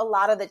took a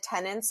lot of the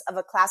tenets of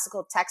a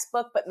classical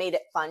textbook, but made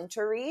it fun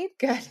to read.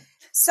 Good.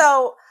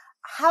 So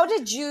how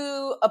did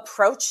you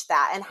approach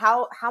that, and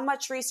how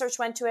much research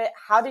went to it?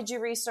 How did you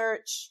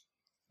research?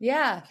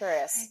 Yeah.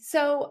 Curious.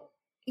 So,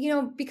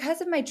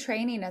 because of my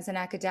training as an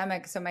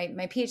academic, so my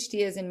PhD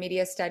is in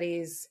media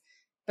studies,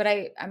 but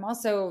I'm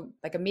also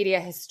like a media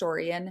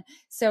historian.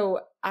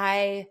 So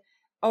I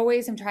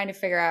always am trying to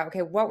figure out,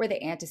 okay, what were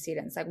the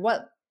antecedents? Like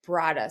what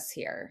brought us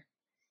here?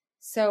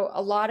 So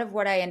a lot of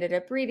what I ended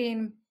up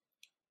reading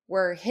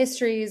were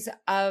histories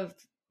of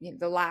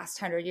the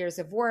last 100 years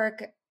of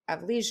work,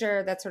 of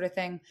leisure, that sort of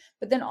thing.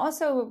 But then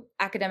also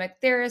academic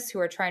theorists who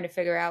are trying to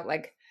figure out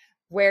like,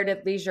 where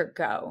did leisure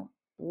go?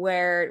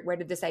 Where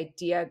did this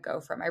idea go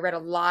from? I read a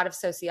lot of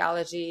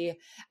sociology.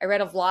 I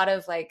read a lot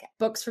of like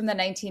books from the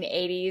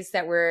 1980s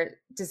that were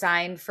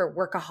designed for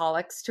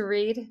workaholics to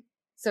read.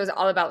 So it was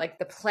all about like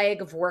the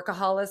plague of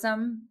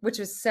workaholism, which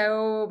was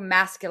so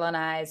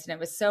masculinized. And it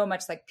was so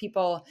much like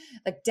people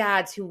like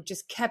dads who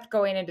just kept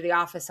going into the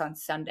office on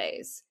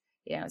Sundays,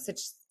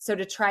 so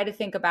to try to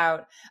think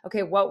about,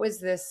 okay, what was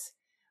this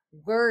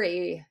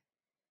worry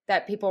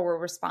that people were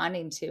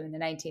responding to in the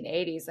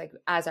 1980s, like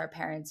as our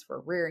parents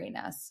were rearing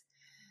us.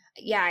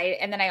 Yeah.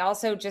 And then I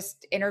also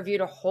just interviewed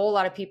a whole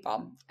lot of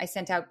people. I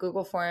sent out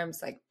Google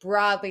Forms like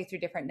broadly through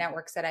different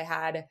networks that I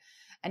had,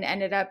 and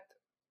ended up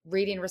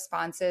reading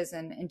responses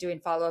and doing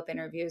follow-up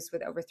interviews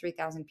with over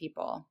 3,000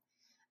 people.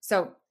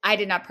 So I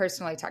did not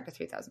personally talk to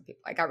 3,000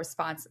 people. I got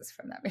responses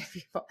from that many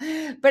people,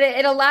 but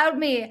it allowed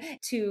me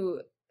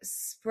to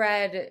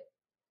spread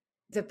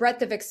the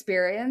breadth of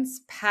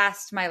experience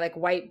past my like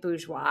white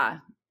bourgeois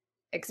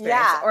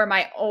experience or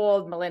my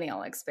old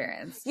millennial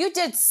experience. You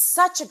did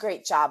such a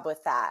great job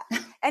with that.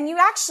 And you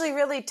actually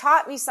really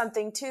taught me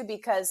something too,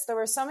 because there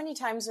were so many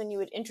times when you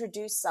would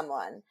introduce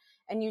someone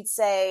and you'd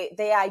say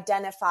they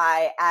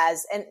identify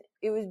as, and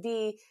it would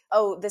be,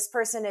 oh, this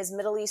person is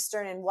Middle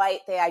Eastern and white.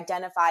 They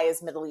identify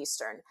as Middle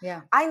Eastern.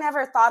 Yeah. I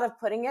never thought of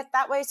putting it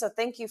that way. So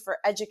thank you for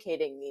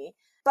educating me.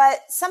 But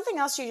something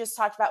else you just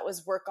talked about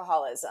was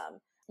workaholism.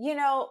 You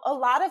know, a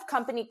lot of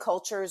company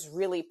cultures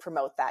really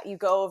promote that. You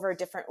go over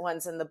different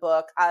ones in the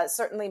book.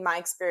 Certainly my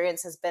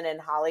experience has been in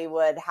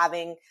Hollywood,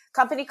 having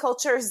company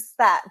cultures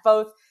that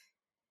both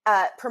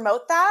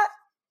promote that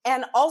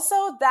and also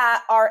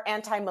that are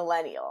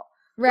anti-millennial.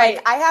 Right.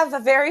 Like I have a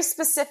very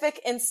specific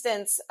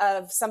instance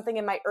of something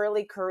in my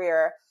early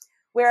career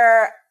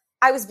where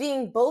I was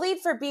being bullied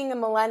for being a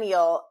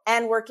millennial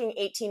and working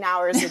 18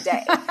 hours a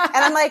day. And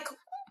I'm like,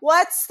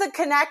 what's the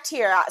connect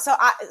here? So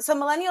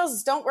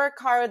millennials don't work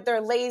hard.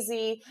 They're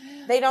lazy.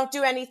 They don't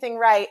do anything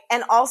right.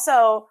 And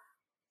also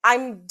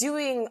I'm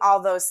doing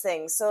all those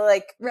things. So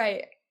like,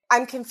 right.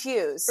 I'm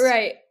confused.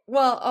 Right.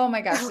 Well, oh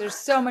my gosh, there's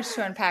so much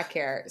to unpack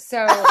here.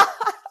 So,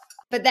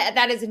 but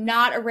that is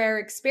not a rare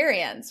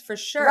experience for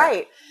sure.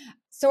 Right.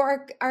 So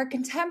our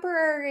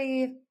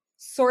contemporary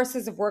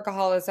sources of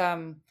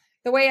workaholism,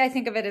 the way I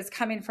think of it is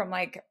coming from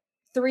like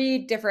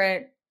 3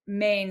 different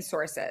main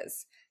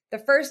sources. The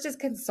first is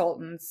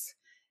consultants.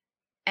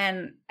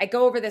 And I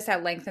go over this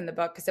at length in the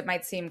book because it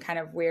might seem kind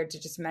of weird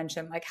to just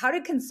mention, like, how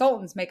did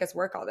consultants make us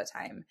work all the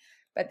time?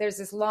 But there's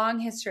this long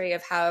history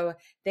of how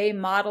they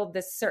modeled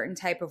this certain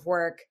type of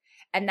work.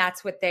 And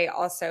that's what they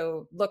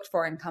also looked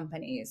for in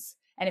companies.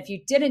 And if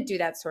you didn't do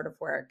that sort of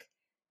work,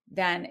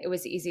 then it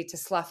was easy to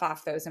slough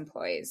off those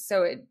employees.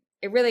 So it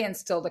really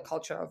instilled a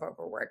culture of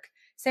overwork.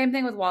 Same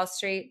thing with Wall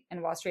Street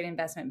and Wall Street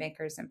investment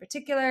bankers in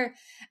particular.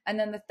 And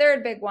then the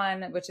third big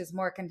one, which is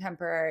more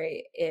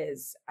contemporary,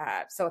 is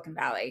Silicon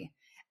Valley.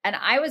 And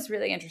I was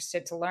really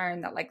interested to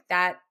learn that like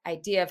that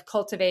idea of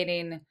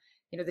cultivating,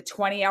 you know, the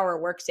 20-hour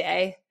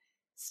workday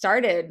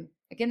started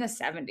like in the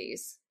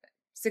 60s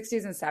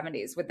and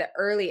 70s with the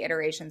early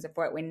iterations of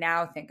what we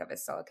now think of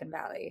as Silicon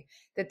Valley,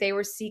 that they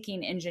were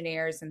seeking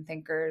engineers and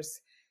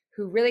thinkers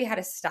who really had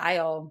a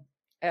style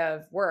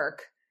of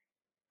work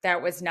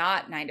that was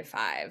not 9 to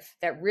 5,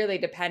 that really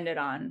depended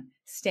on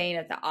staying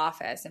at the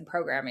office and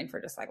programming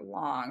for just like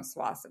long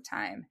swaths of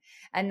time.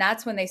 And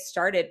that's when they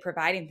started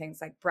providing things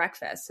like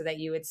breakfast so that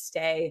you would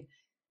stay,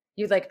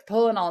 you'd like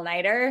pull an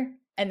all-nighter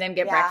and then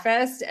get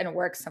breakfast and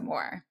work some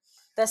more.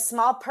 The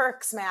small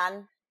perks,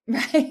 man.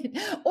 Right.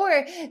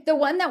 Or the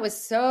one that was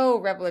so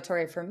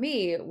revelatory for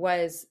me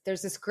was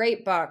there's this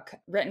great book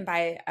written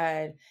by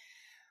a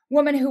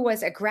woman who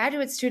was a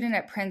graduate student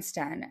at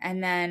Princeton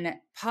and then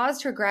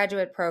paused her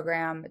graduate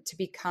program to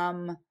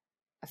become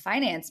a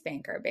finance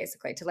banker,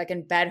 basically, to like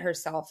embed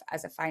herself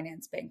as a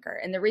finance banker.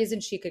 And the reason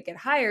she could get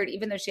hired,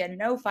 even though she had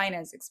no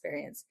finance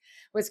experience,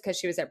 was because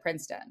she was at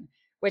Princeton,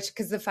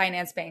 because the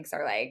finance banks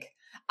are like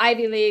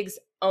Ivy Leagues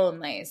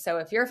only. So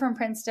if you're from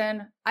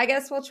Princeton, I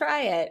guess we'll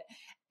try it.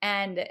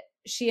 And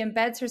she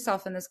embeds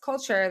herself in this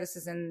culture. This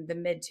is in the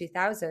mid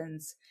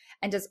 2000s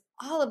and does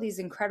all of these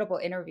incredible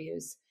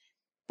interviews.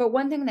 But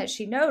one thing that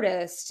she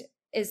noticed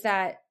is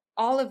that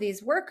all of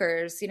these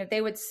workers, you know,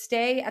 they would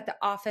stay at the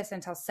office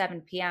until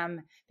 7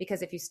 p.m.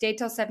 because if you stayed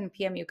till 7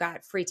 p.m., you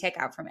got free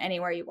takeout from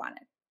anywhere you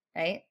wanted,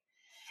 right?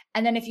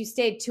 And then if you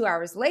stayed 2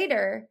 hours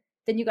later,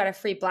 then you got a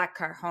free black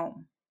car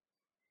home.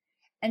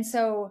 And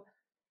so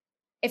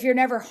if you're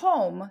never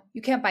home,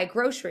 you can't buy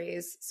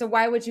groceries. So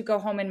why would you go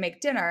home and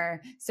make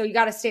dinner? So you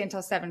got to stay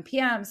until 7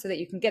 p.m. so that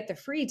you can get the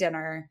free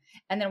dinner.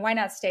 And then why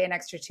not stay an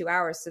extra 2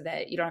 hours so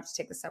that you don't have to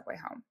take the subway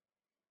home?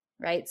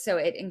 Right. So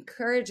it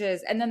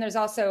encourages. And then there's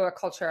also a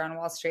culture on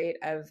Wall Street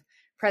of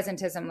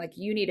presentism, like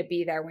you need to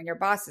be there when your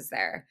boss is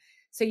there.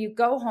 So you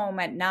go home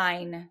at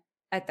 9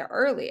 at the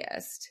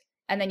earliest,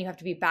 and then you have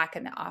to be back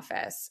in the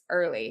office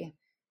early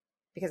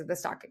because of the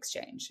stock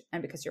exchange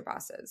and because your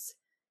boss is.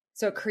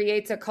 So it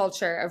creates a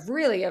culture of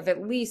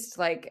at least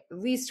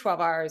 12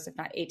 hours, if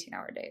not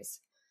 18-hour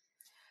days.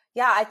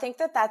 Yeah, I think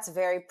that that's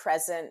very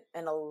present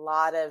in a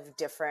lot of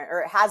different,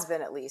 or it has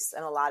been at least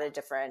in a lot of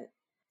different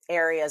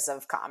areas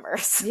of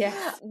commerce.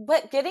 Yeah.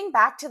 But getting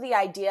back to the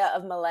idea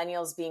of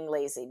millennials being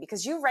lazy,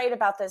 because you write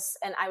about this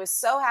and I was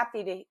so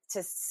happy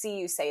to see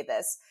you say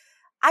this.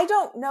 I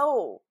don't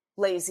know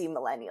lazy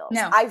millennials.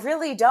 No. I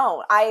really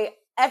don't.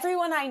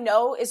 Everyone I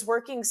know is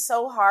working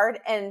so hard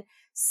and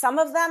some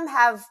of them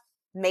have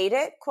made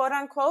it, quote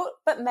unquote,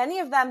 but many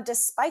of them,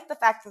 despite the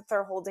fact that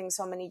they're holding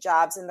so many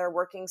jobs and they're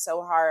working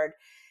so hard,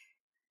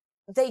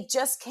 they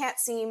just can't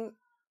seem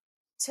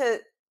to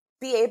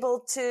be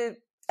able to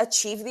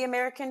achieve the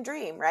American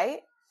dream, right?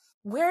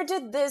 Where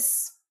did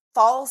this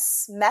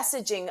false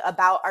messaging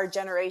about our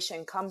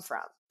generation come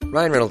from?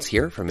 Ryan Reynolds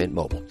here from Mint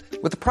Mobile.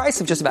 With the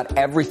price of just about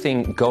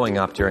everything going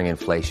up during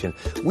inflation,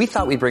 we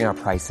thought we'd bring our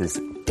prices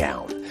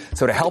down.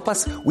 So to help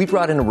us, we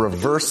brought in a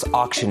reverse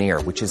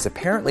auctioneer, which is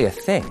apparently a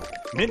thing.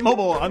 Mint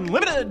Mobile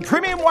Unlimited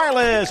Premium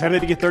Wireless. How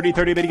to get 30,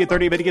 30, bit to get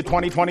 30, bit to get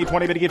 20, 20,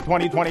 20, bit to get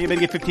 20, 20, bit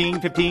to get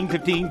 15, 15,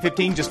 15,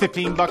 15, just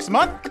 $15 a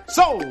month?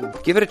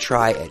 Sold! Give it a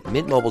try at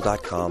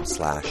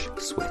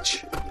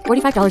mintmobile.com/switch.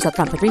 $45 up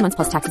front for 3 months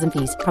plus taxes and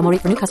fees. Promo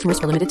rate for new customers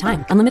for limited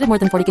time. Unlimited more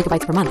than 40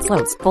 gigabytes per month.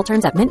 Slows full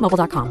terms at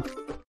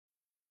mintmobile.com.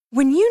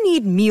 When you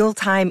need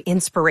mealtime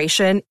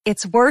inspiration,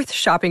 it's worth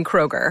shopping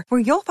Kroger, where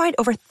you'll find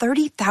over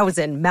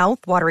 30,000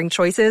 mouth-watering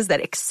choices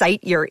that excite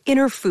your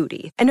inner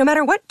foodie. And no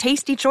matter what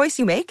tasty choice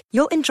you make,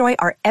 you'll enjoy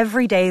our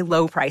everyday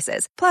low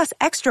prices, plus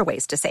extra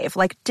ways to save,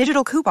 like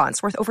digital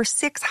coupons worth over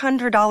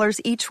 $600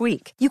 each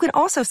week. You can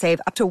also save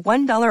up to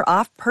 $1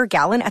 off per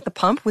gallon at the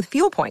pump with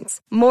fuel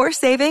points. More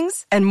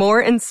savings and more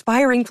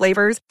inspiring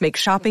flavors make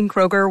shopping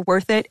Kroger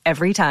worth it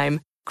every time.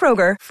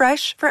 Kroger,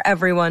 fresh for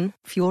everyone.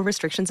 Fuel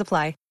restrictions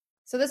apply.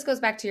 So this goes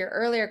back to your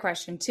earlier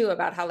question too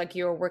about how like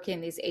you were working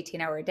these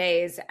 18-hour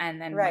days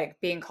and then like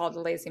being called a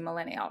lazy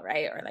millennial,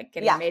 right? Or like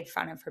getting made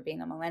fun of for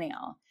being a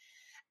millennial.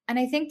 And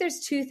I think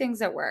there's two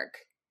things at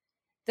work.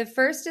 The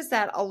first is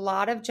that a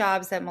lot of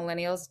jobs that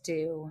millennials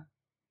do,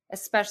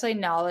 especially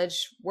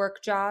knowledge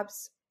work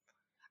jobs,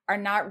 are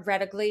not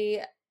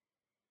readily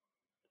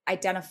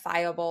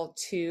identifiable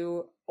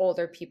to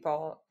older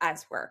people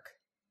as work,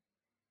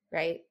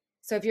 right?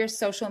 So if you're a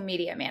social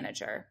media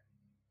manager,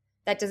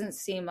 that doesn't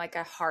seem like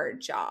a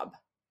hard job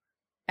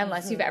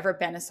unless you've ever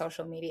been a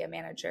social media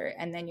manager,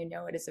 and then you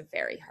know it is a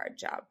very hard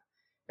job,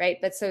 right?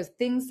 But so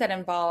things that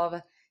involve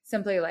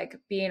simply like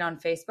being on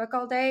Facebook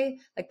all day,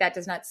 like that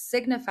does not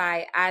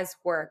signify as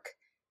work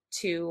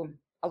to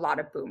a lot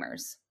of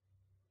boomers.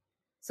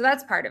 So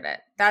that's part of it.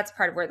 That's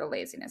part of where the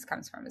laziness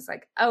comes from. It's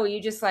like, oh,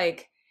 you just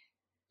like,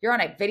 you're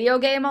on a video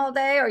game all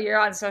day or you're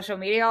on social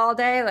media all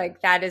day.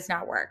 Like that is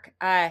not work.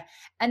 And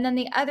then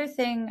the other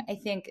thing I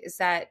think is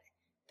that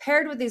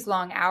paired with these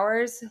long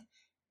hours,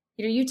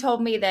 you know, you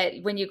told me that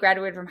when you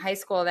graduated from high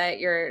school that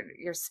your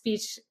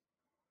speech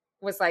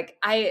was like,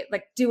 I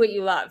like do what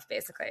you love,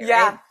 basically.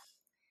 Yeah. Right?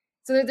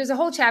 So there's a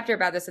whole chapter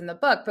about this in the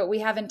book, but we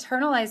have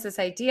internalized this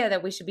idea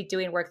that we should be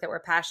doing work that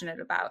we're passionate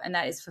about and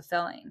that is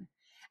fulfilling.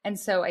 And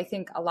so I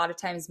think a lot of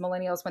times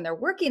millennials, when they're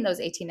working those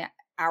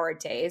 18-hour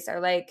days, are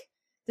like,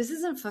 this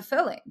isn't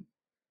fulfilling,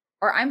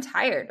 or I'm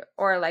tired,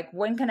 or like,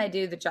 when can I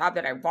do the job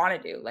that I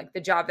want to do? Like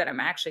the job that I'm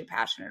actually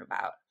passionate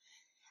about.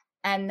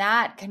 And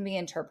that can be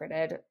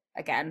interpreted,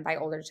 again, by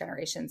older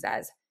generations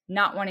as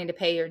not wanting to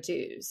pay your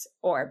dues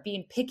or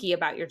being picky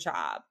about your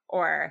job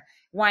or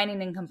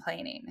whining and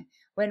complaining,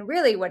 when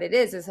really what it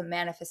is a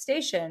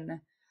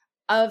manifestation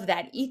of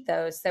that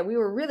ethos that we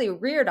were really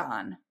reared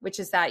on, which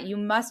is that you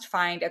must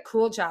find a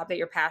cool job that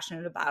you're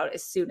passionate about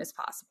as soon as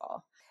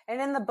possible. And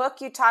in the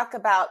book, you talk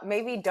about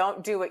maybe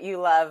don't do what you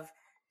love,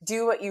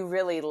 do what you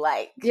really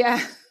like.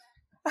 Yeah.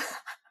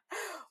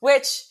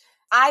 Which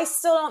I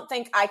still don't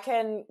think I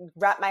can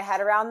wrap my head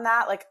around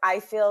that. Like I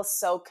feel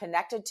so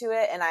connected to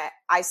it. And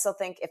I still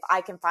think if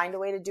I can find a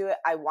way to do it,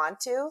 I want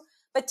to.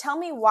 But tell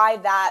me why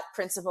that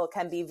principle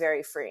can be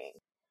very freeing.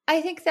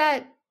 I think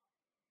that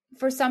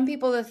for some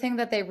people, the thing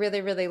that they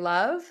really, really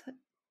love,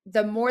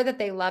 the more that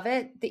they love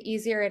it, the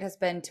easier it has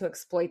been to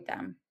exploit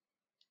them.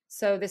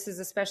 So this is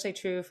especially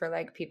true for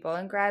like people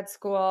in grad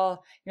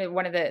school. You know,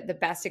 one of the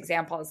best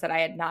examples that I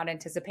had not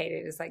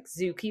anticipated is like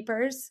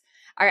zookeepers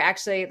are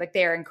actually like,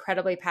 they are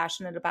incredibly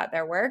passionate about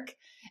their work.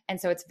 And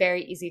so it's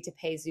very easy to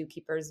pay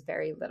zookeepers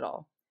very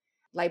little.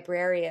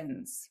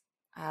 Librarians,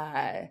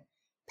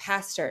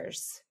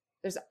 pastors,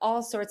 there's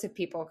all sorts of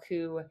people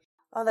who...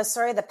 Oh, the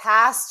story of the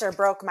pastor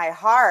broke my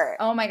heart.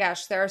 Oh my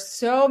gosh, there are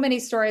so many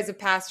stories of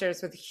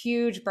pastors with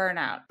huge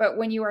burnout. But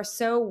when you are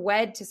so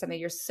wed to something,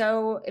 you're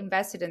so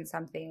invested in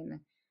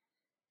something,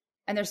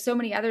 and there's so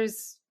many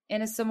others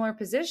in a similar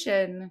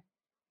position,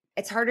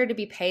 it's harder to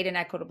be paid an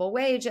equitable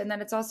wage. And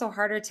then it's also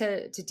harder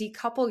to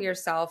decouple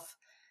yourself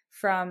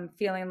from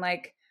feeling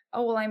like,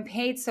 oh, well, I'm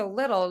paid so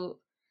little.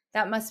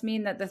 That must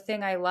mean that the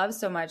thing I love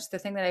so much, the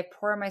thing that I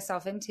pour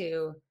myself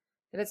into,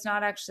 that it's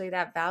not actually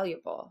that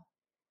valuable.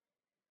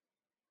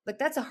 Like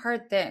that's a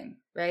hard thing,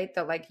 right?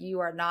 That like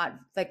you are not,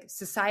 like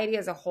society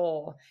as a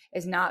whole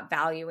is not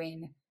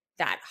valuing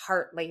that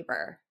heart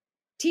labor.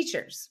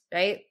 Teachers,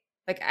 right?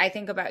 Like I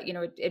think about, you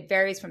know, it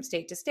varies from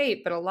state to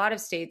state, but a lot of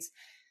states,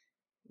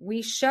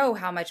 we show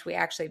how much we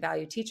actually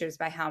value teachers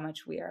by how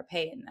much we are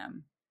paying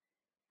them.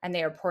 And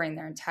they are pouring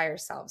their entire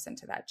selves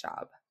into that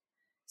job.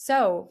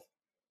 So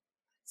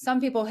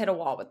some people hit a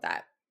wall with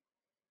that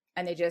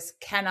and they just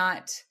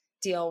cannot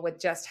deal with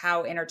just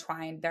how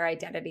intertwined their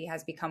identity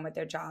has become with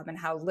their job and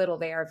how little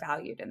they are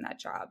valued in that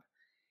job.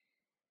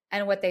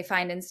 And what they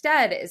find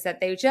instead is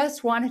that they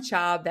just want a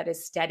job that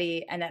is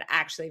steady and that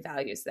actually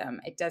values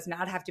them. It does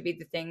not have to be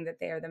the thing that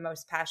they are the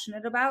most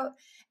passionate about.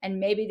 And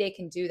maybe they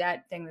can do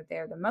that thing that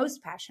they're the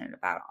most passionate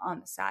about on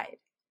the side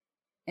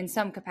in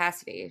some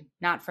capacity,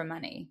 not for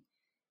money.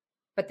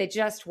 But they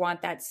just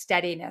want that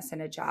steadiness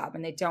in a job,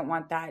 and they don't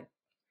want that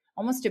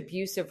almost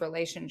abusive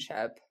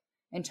relationship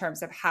in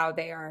terms of how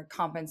they are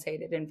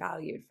compensated and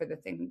valued for the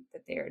thing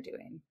that they are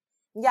doing.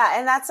 Yeah.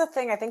 And that's the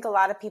thing I think a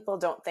lot of people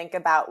don't think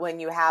about when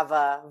you have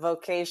a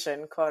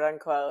vocation, quote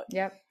unquote.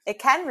 Yep. It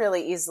can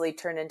really easily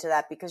turn into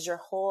that because your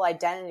whole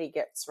identity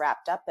gets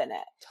wrapped up in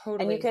it.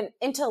 Totally. And you can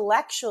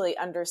intellectually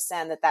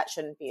understand that that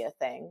shouldn't be a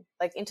thing.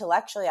 Like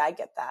intellectually, I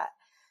get that.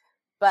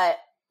 But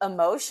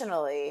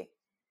emotionally,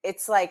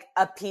 it's like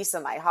a piece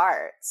of my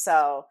heart.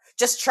 So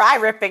just try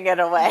ripping it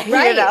away,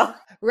 Right. you know?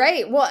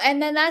 Right. Well,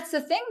 and then that's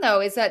the thing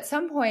though, is at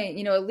some point,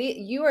 you know,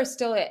 you are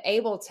still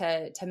able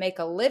to make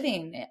a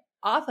living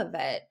off of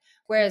it.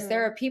 Whereas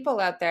there are people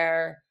out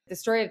there, the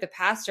story of the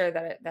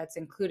pastor that's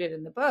included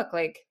in the book,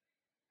 like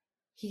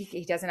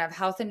he doesn't have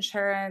health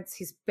insurance.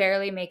 He's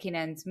barely making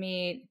ends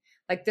meet.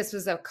 Like this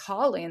was a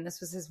calling. This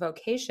was his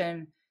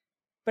vocation,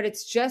 but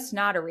it's just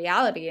not a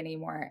reality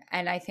anymore.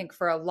 And I think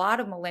for a lot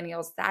of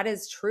millennials, that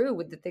is true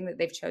with the thing that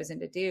they've chosen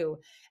to do.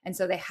 And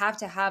so they have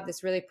to have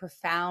this really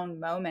profound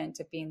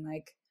moment of being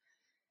like,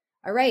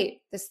 all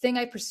right, this thing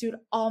I pursued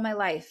all my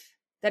life,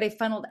 that I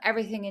funneled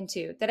everything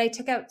into, that I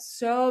took out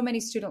so many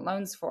student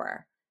loans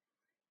for,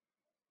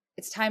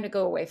 it's time to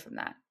go away from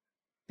that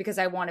because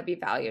I want to be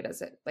valued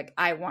as it. Like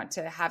I want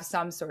to have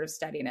some sort of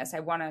steadiness. I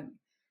don't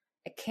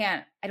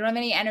have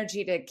any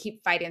energy to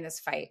keep fighting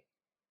this fight.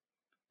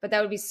 But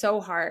that would be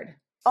so hard.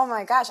 Oh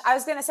my gosh. I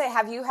was going to say,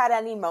 have you had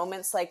any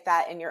moments like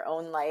that in your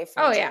own life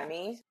and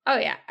journey? Oh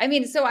yeah. I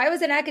mean, so I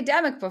was an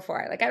academic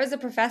before. Like I was a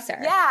professor.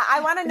 Yeah.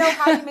 I want to know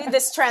how you made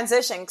this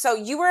transition. So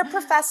you were a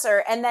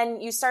professor and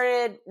then you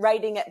started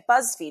writing at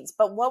BuzzFeed,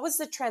 but what was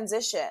the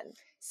transition?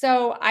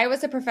 So I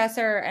was a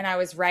professor and I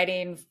was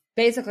writing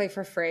basically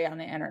for free on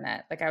the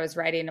internet. Like I was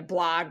writing a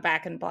blog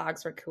back when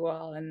blogs were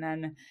cool, and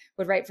then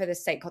would write for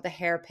this site called The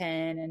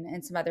Hairpin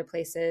and some other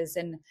places.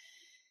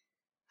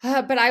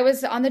 But I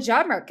was on the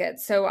job market.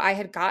 So I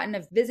had gotten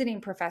a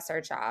visiting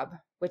professor job,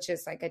 which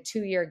is like a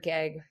 2-year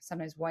gig,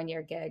 sometimes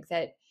 1-year gig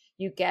that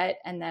you get.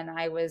 And then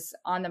I was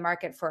on the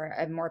market for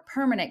a more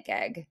permanent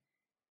gig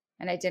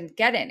and I didn't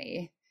get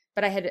any,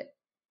 but I had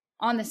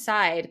on the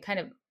side kind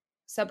of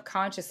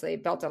subconsciously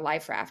built a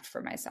life raft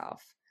for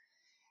myself.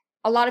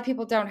 A lot of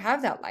people don't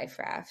have that life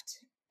raft.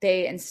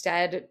 They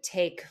instead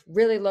take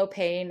really low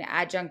paying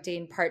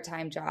adjuncting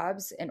part-time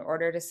jobs in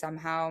order to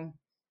somehow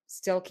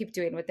still keep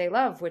doing what they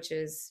love, which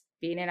is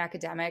being an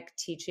academic,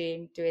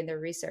 teaching, doing their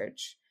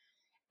research.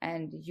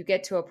 And you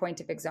get to a point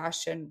of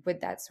exhaustion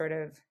with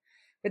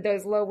with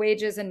those low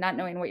wages and not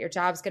knowing what your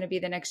job's going to be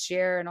the next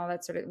year and all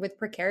that sort of, with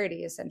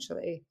precarity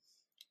essentially.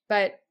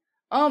 But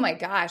oh my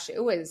gosh,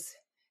 it was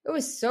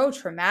so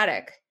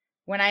traumatic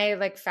when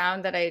I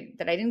found that I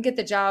didn't get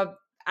the job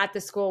at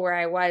the school where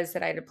I was,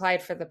 that I'd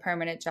applied for the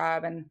permanent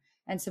job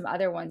and some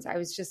other ones. I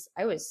was just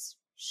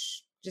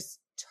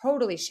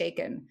totally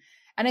shaken.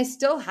 And I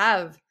still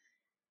have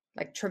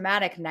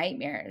traumatic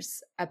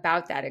nightmares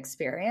about that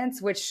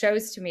experience, which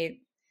shows to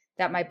me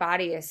that my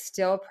body is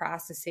still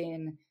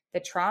processing the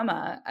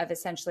trauma of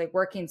essentially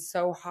working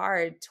so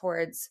hard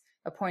towards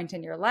a point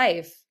in your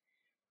life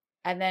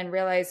and then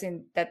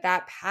realizing that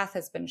path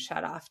has been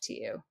shut off to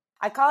you.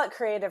 I call it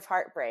creative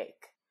heartbreak.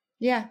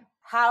 Yeah.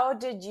 How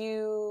did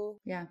you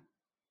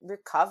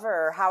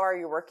recover? How are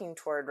you working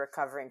toward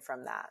recovering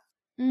from that?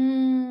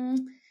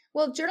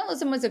 Well,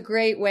 journalism was a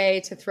great way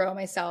to throw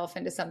myself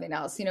into something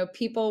else. You know,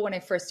 people, when I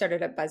first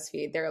started at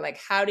BuzzFeed, they were like,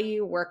 how do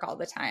you work all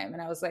the time?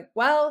 And I was like,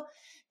 well,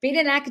 being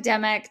an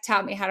academic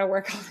taught me how to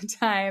work all the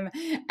time.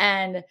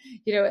 And,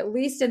 you know, at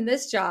least in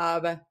this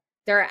job,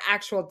 there are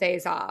actual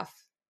days off,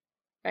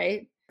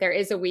 right? There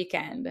is a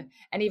weekend.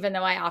 And even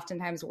though I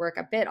oftentimes work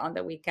a bit on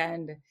the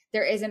weekend,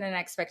 there isn't an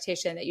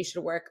expectation that you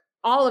should work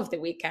all of the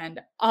weekend,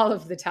 all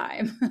of the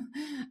time.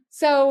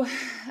 So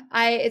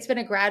it's been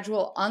a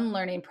gradual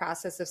unlearning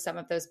process of some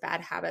of those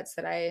bad habits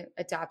that I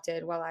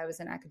adopted while I was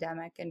an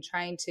academic, and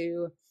trying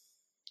to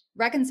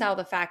reconcile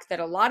the fact that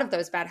a lot of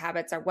those bad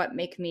habits are what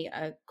make me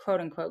a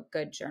quote unquote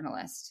good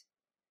journalist.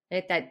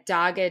 Right? That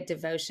dogged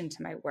devotion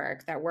to my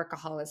work, that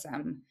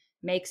workaholism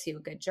makes you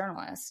a good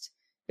journalist,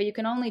 but you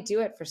can only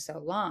do it for so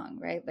long,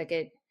 right? Like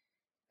at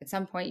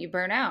some point you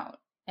burn out,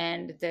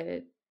 and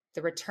the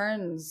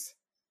returns,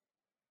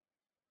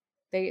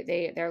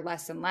 they're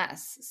less and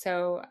less.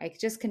 So I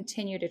just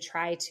continue to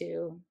try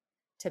to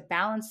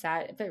balance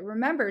that. But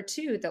remember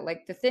too, that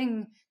the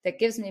thing that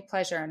gives me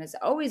pleasure and has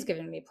always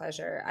given me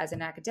pleasure as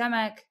an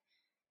academic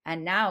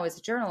and now as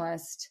a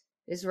journalist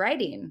is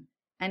writing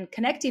and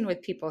connecting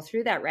with people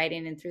through that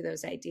writing and through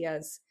those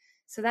ideas.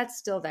 So that's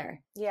still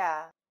there.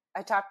 Yeah.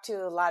 I talk to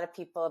a lot of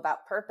people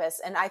about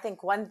purpose. And I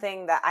think one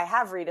thing that I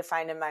have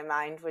redefined in my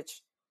mind,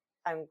 which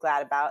I'm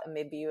glad about, and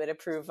maybe you would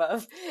approve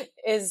of,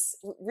 is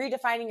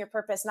redefining your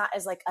purpose, not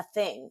as a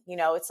thing, you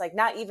know, it's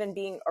not even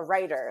being a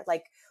writer,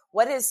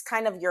 what is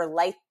kind of your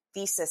life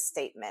thesis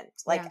statement,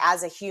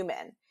 as a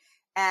human.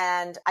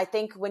 And I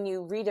think when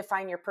you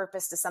redefine your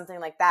purpose to something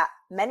like that,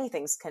 many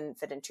things can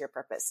fit into your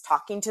purpose.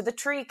 Talking to the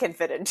tree can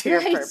fit into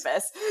your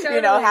purpose. Totally.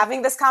 You know,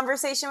 having this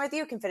conversation with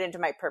you can fit into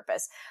my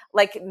purpose.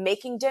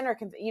 Making dinner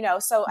can, you know,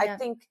 so I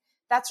think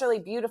that's really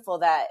beautiful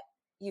that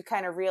you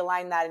kind of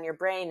realign that in your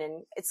brain.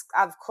 And it's,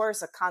 of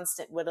course, a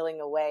constant whittling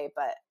away,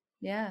 but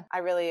Yeah. I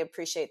really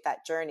appreciate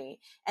that journey.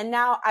 And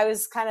now I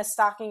was kind of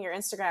stalking your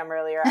Instagram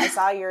earlier. I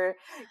saw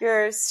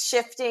you're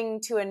shifting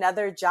to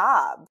another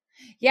job.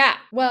 Yeah.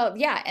 Well,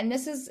 yeah. And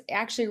this is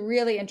actually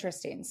really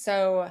interesting.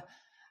 So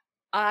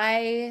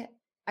after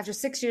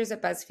 6 years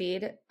at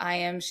BuzzFeed, I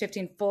am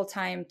shifting full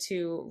time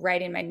to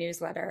writing my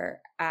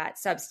newsletter at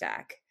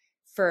Substack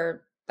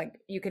for like,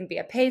 you can be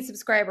a paid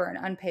subscriber or an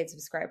unpaid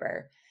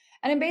subscriber.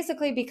 And I'm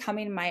basically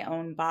becoming my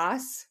own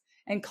boss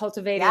and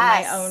cultivating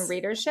my own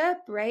readership,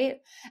 right?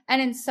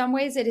 And in some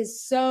ways it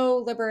is so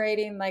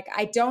liberating. Like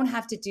I don't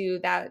have to do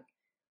that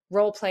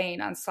role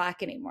playing on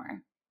Slack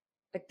anymore.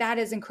 Like that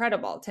is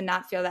incredible to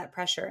not feel that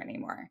pressure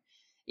anymore,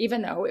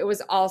 even though it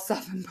was all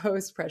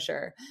self-imposed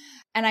pressure.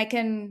 And I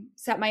can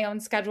set my own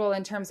schedule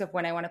in terms of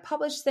when I want to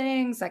publish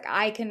things. Like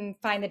I can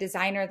find the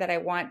designer that I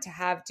want to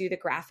have do the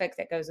graphic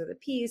that goes with a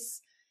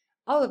piece,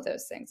 all of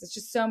those things. It's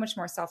just so much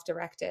more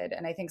self-directed.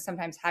 And I think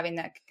sometimes having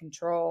that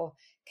control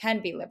can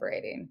be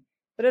liberating,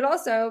 but it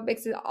also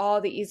makes it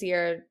all the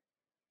easier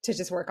to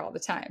just work all the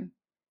time.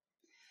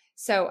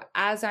 So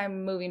as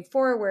I'm moving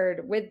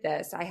forward with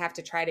this, I have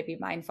to try to be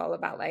mindful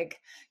about like,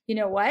 you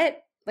know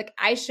what? Like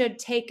I should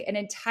take an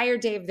entire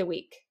day of the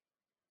week,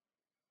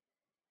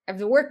 of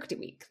the work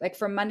week, like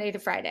from Monday to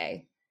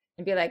Friday,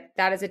 and be like,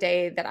 that is a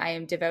day that I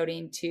am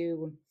devoting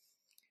to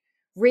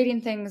reading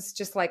things,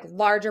 just like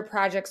larger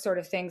project sort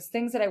of things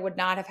that I would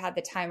not have had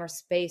the time or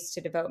space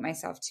to devote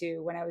myself to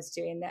when I was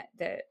doing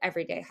the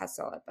everyday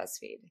hustle at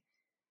BuzzFeed.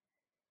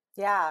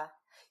 Yeah.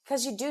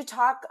 Because you do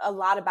talk a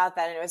lot about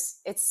that. And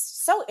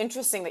it's so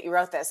interesting that you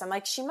wrote this. I'm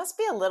like, she must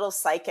be a little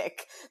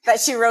psychic that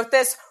she wrote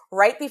this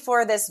right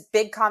before this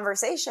big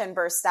conversation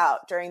burst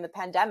out during the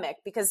pandemic,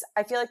 because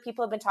I feel like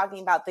people have been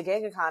talking about the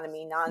gig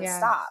economy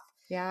nonstop.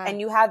 Yeah.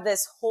 And you had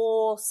this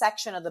whole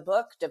section of the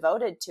book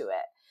devoted to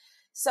it.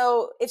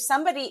 So if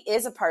somebody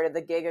is a part of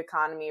the gig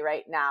economy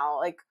right now,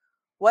 like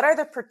what are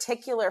the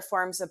particular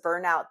forms of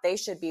burnout they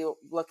should be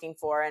looking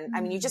for? And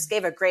I mean, you just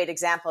gave a great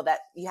example that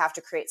you have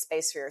to create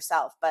space for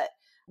yourself, but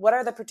what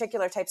are the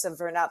particular types of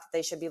burnout that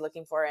they should be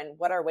looking for, and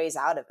what are ways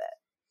out of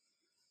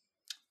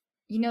it?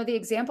 You know, the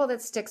example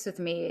that sticks with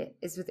me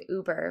is with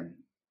Uber,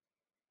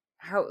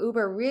 how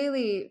Uber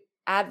really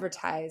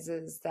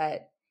advertises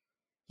that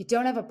you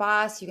don't have a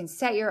boss, you can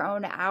set your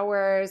own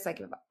hours, like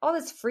you have all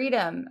this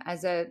freedom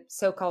as a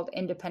so-called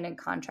independent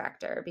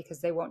contractor because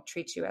they won't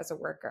treat you as a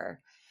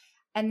worker.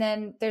 And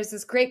then there's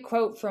this great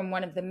quote from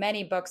one of the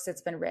many books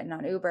that's been written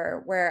on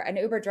Uber, where an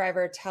Uber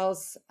driver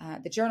tells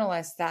the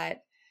journalist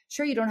that,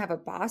 sure, you don't have a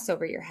boss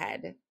over your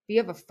head, but you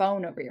have a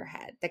phone over your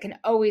head that can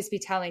always be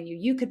telling you,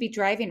 you could be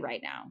driving right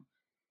now.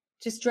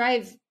 Just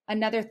drive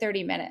another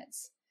 30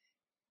 minutes.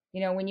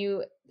 You know,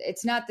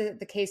 it's not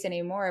the case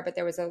anymore, but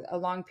there was a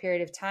long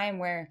period of time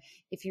where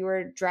if you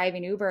were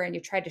driving Uber and you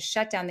tried to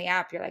shut down the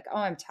app, you're like, oh,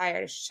 I'm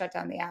tired, shut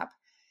down the app.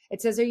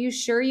 It says, are you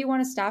sure you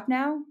want to stop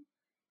now?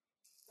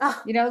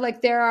 Oh. You know, like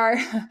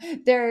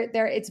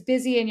it's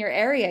busy in your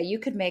area. You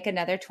could make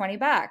another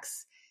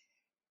 $20.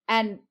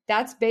 And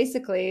that's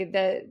basically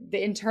the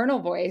internal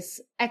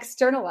voice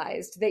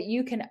externalized, that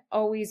you can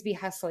always be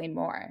hustling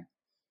more.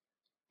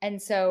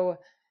 And so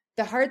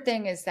the hard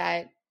thing is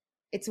that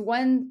it's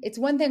one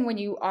thing when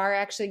you are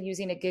actually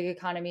using a gig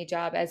economy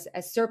job as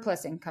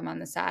surplus income on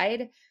the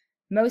side.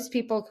 Most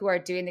people who are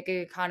doing the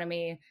gig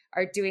economy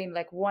are doing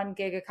like one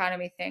gig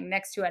economy thing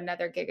next to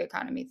another gig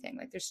economy thing.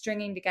 Like they're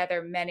stringing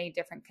together many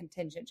different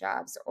contingent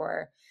jobs,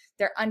 or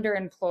they're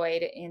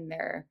underemployed in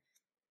their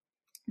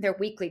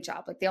weekly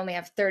job. Like they only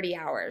have 30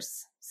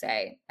 hours,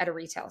 say, at a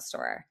retail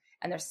store,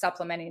 and they're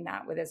supplementing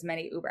that with as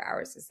many Uber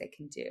hours as they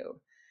can do.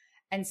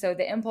 And so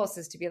the impulse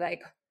is to be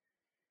like,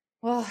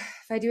 well,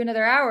 if I do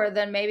another hour,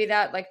 then maybe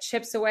that like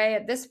chips away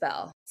at this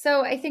bell.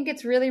 So I think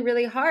it's really,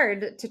 really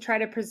hard to try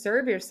to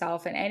preserve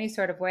yourself in any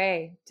sort of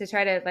way, to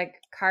try to like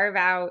carve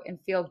out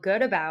and feel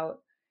good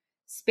about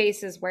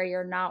spaces where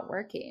you're not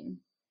working,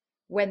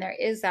 when there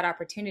is that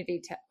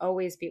opportunity to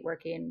always be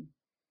working.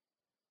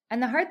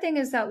 And the hard thing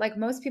is that like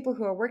most people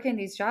who are working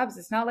these jobs,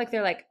 it's not like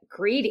they're like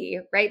greedy,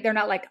 right? They're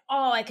not like,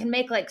 oh, I can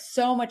make like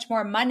so much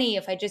more money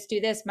if I just do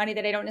this, money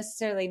that I don't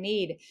necessarily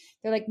need.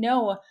 They're like,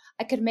 no,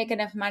 I could make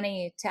enough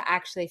money to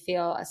actually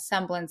feel a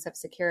semblance of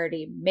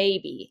security,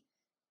 maybe,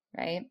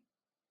 right?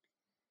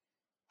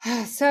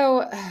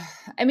 So,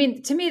 I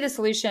mean, to me, the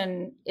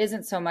solution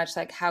isn't so much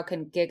like how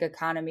can gig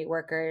economy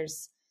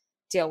workers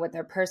deal with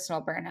their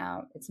personal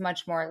burnout. It's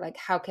much more like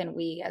how can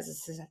we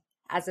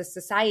as a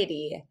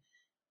society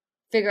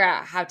figure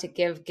out how to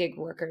give gig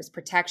workers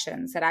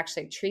protections that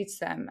actually treats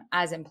them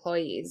as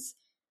employees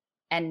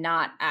and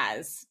not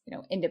as, you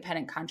know,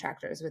 independent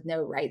contractors with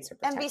no rights or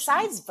protections. And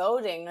besides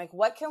voting, like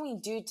what can we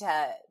do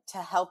to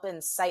help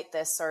incite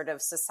this sort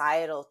of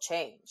societal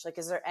change? Like,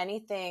 is there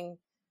anything,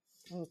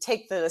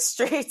 take the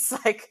streets?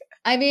 Like,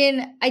 I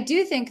mean, I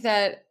do think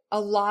that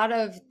a lot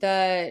of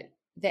the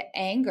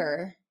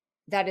anger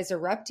that is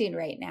erupting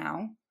right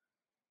now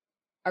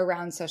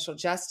around social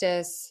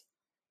justice,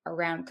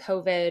 around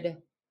COVID,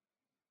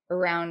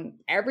 around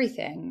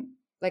everything,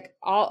 like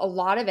a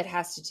lot of it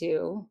has to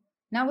do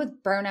not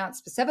with burnout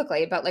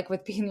specifically, but like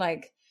with being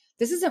like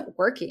this isn't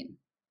working,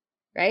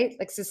 right?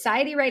 Like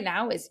society right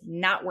now is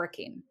not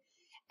working.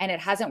 And it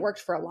hasn't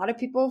worked for a lot of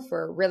people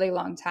for a really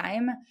long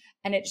time.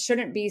 And it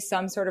shouldn't be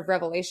some sort of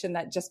revelation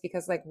that just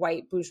because like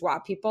white bourgeois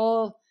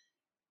people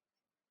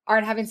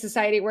aren't having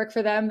society work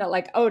for them, that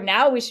like, oh,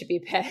 now we should be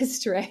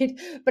pissed, right?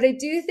 But I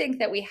do think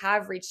that we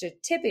have reached a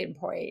tipping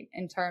point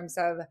in terms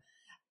of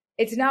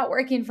it's not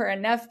working for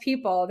enough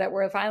people that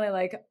we're finally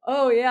like,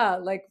 oh yeah,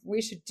 like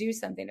we should do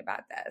something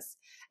about this.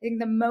 I think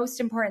the most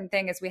important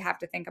thing is we have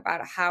to think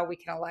about how we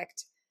can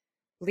elect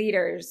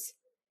leaders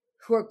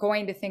who are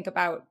going to think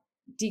about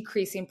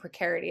decreasing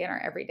precarity in our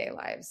everyday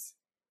lives,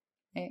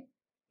 right?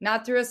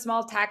 Not through a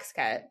small tax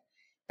cut,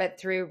 but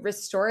through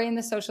restoring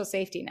the social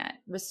safety net,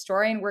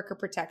 restoring worker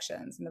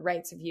protections and the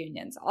rights of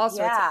unions, all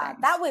sorts of things.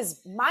 That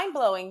was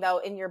mind-blowing, though.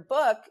 In your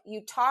book,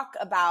 you talk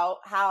about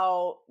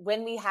how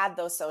when we had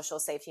those social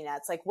safety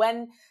nets, like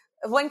when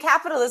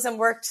capitalism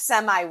worked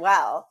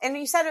semi-well, and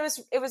you said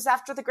it was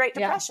after the Great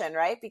Depression,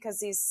 right? Because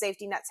these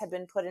safety nets had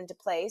been put into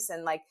place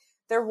and like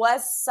there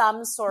was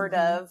some sort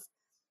of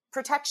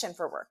protection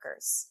for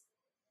workers.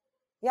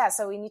 Yeah,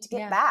 so we need to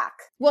get back.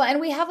 Well,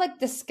 and we have like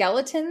the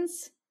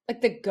skeletons,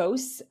 like the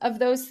ghosts of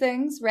those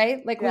things,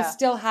 right? Like we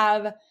still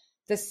have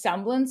the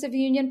semblance of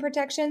union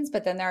protections,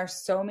 but then there are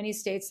so many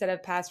states that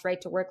have passed right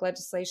to work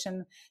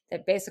legislation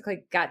that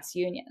basically guts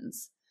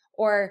unions.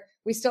 Or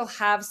we still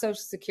have Social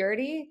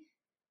Security,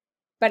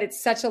 but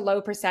it's such a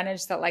low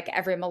percentage that like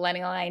every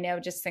millennial I know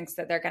just thinks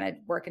that they're going to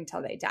work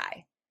until they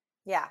die.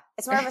 Yeah,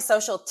 it's more of a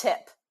social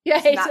tip,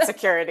 right? Not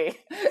security.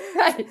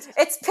 Right.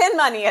 It's pin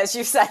money, as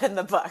you said in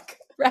the book.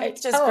 Right.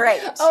 Which is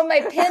great. Oh, my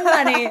pin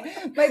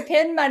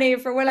money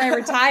for when I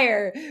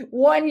retire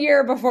 1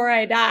 year before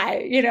I die,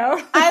 you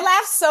know? I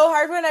laughed so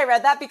hard when I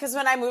read that because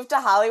when I moved to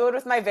Hollywood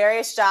with my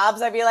various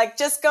jobs, I'd be like,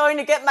 just going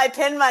to get my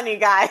pin money,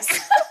 guys.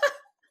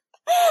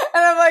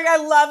 And I'm like, I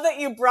love that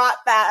you brought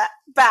that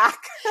back.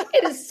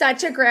 It is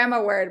such a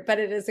grandma word, but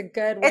it is a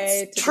good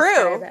way to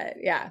describe it.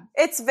 Yeah.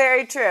 It's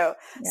very true. Yeah.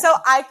 So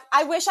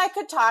I wish I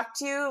could talk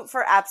to you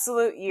for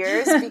absolute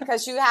years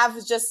because you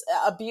have just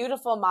a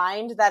beautiful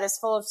mind that is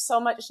full of so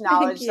much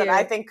knowledge that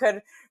I think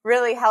could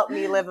really help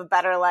me live a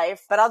better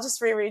life. But I'll just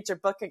reread your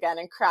book again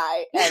and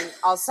cry. And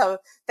also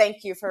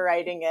thank you for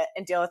writing it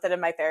and deal with it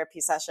in my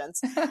therapy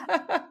sessions.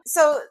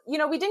 So, you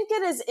know, we didn't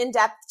get as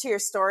in-depth to your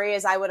story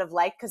as I would have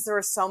liked because there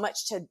was so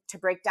much to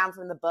break down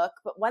from the book.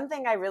 But one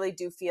thing I really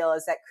do feel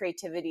is that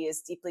creativity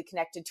is deeply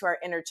connected to our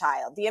inner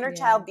child. The inner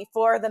child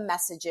before the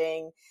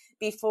messaging,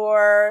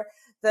 before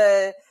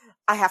the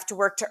I have to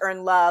work to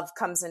earn love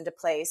comes into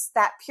place.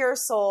 That pure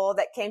soul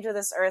that came to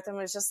this earth and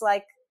was just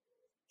like,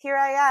 here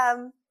I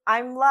am.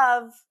 I'm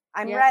love.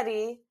 I'm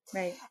ready.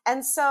 Right.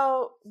 And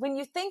so when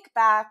you think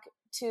back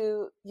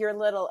to your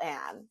little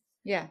Anne,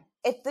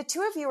 if the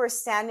two of you were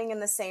standing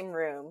in the same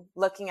room,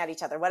 looking at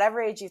each other,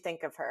 whatever age you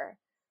think of her,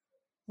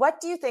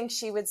 what do you think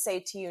she would say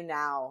to you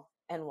now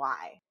and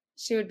why?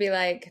 She would be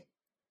like,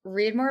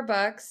 read more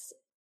books.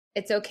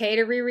 It's okay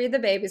to reread The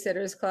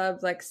Babysitter's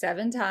Club like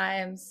 7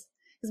 times.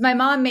 Because my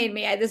mom made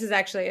me, this is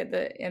actually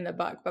in the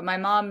book, but my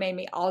mom made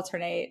me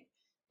alternate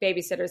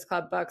Babysitter's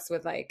Club books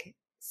with like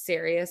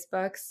serious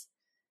books.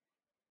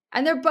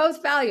 And they're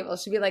both valuable.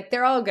 She'd be like,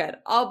 they're all good.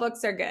 All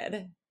books are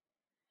good.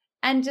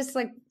 And just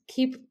like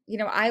keep, you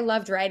know, I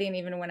loved writing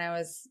even when I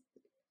was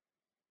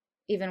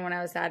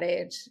that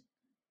age.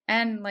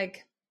 And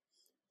like,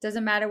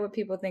 doesn't matter what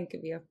people think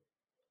of you.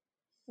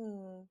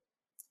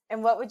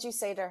 And what would you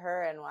say to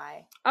her and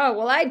why? Oh,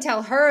 well, I'd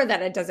tell her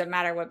that it doesn't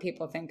matter what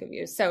people think of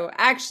you. So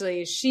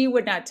actually, she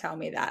would not tell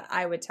me that.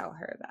 I would tell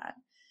her that.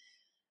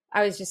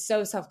 I was just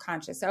so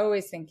self-conscious,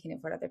 always thinking of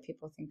what other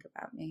people think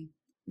about me.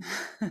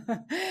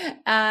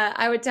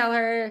 I would tell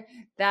her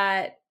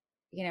that,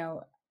 you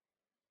know,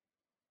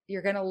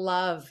 you're going to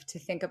love to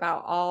think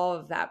about all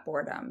of that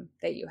boredom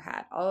that you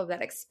had, all of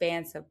that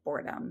expansive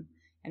boredom,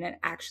 and it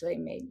actually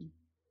made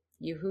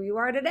you who you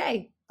are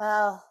today.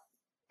 Well,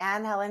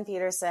 Anne Helen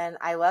Petersen,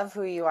 I love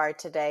who you are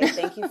today.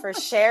 Thank you for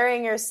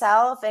sharing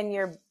yourself and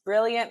your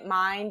brilliant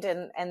mind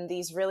and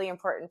these really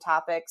important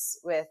topics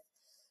with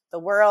the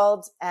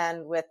world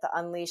and with the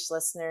Unleashed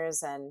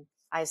listeners. And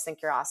I just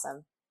think you're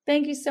awesome.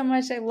 Thank you so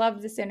much. I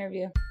love this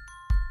interview.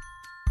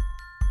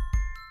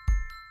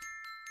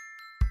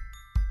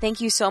 Thank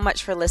you so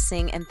much for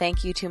listening, and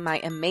thank you to my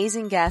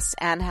amazing guest,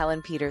 Anne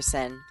Helen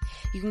Petersen.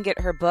 You can get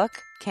her book,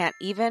 Can't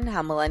Even: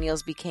 How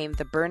Millennials Became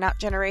the Burnout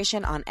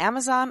Generation, on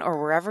Amazon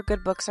or wherever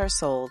good books are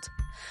sold.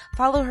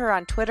 Follow her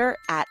on Twitter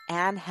at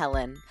Anne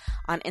Helen,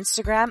 on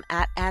Instagram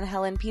at Anne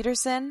Helen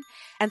Petersen,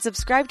 and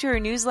subscribe to her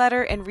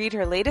newsletter and read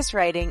her latest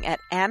writing at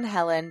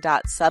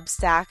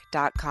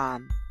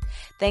annehelen.substack.com.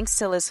 Thanks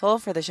to Liz Full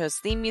for the show's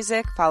theme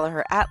music. Follow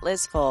her at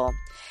Liz Full.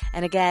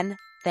 And again,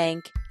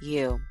 thank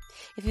you.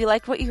 If you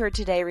liked what you heard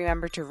today,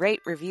 remember to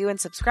rate, review, and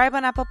subscribe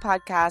on Apple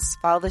Podcasts,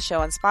 follow the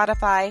show on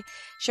Spotify,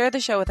 share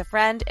the show with a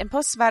friend, and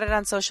post about it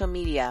on social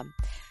media.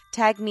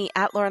 Tag me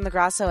at Lauren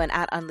LaGrasso and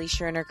at Unleash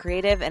Your Inner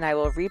Creative, and I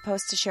will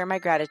repost to share my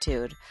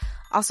gratitude.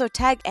 Also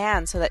tag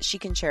Anne so that she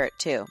can share it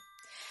too.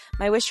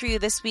 My wish for you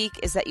this week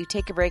is that you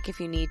take a break if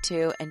you need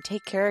to, and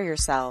take care of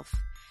yourself.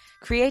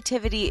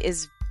 Creativity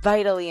is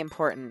vitally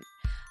important,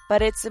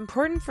 but it's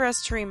important for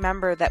us to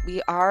remember that we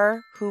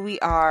are who we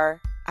are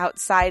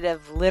outside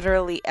of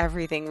literally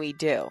everything we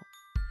do.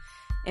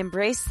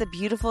 Embrace the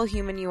beautiful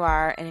human you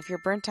are, and if you're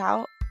burnt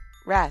out,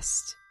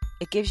 rest.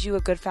 It gives you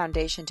a good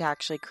foundation to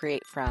actually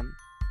create from.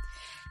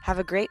 Have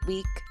a great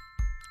week.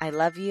 I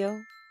love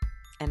you,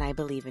 and I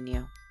believe in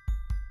you.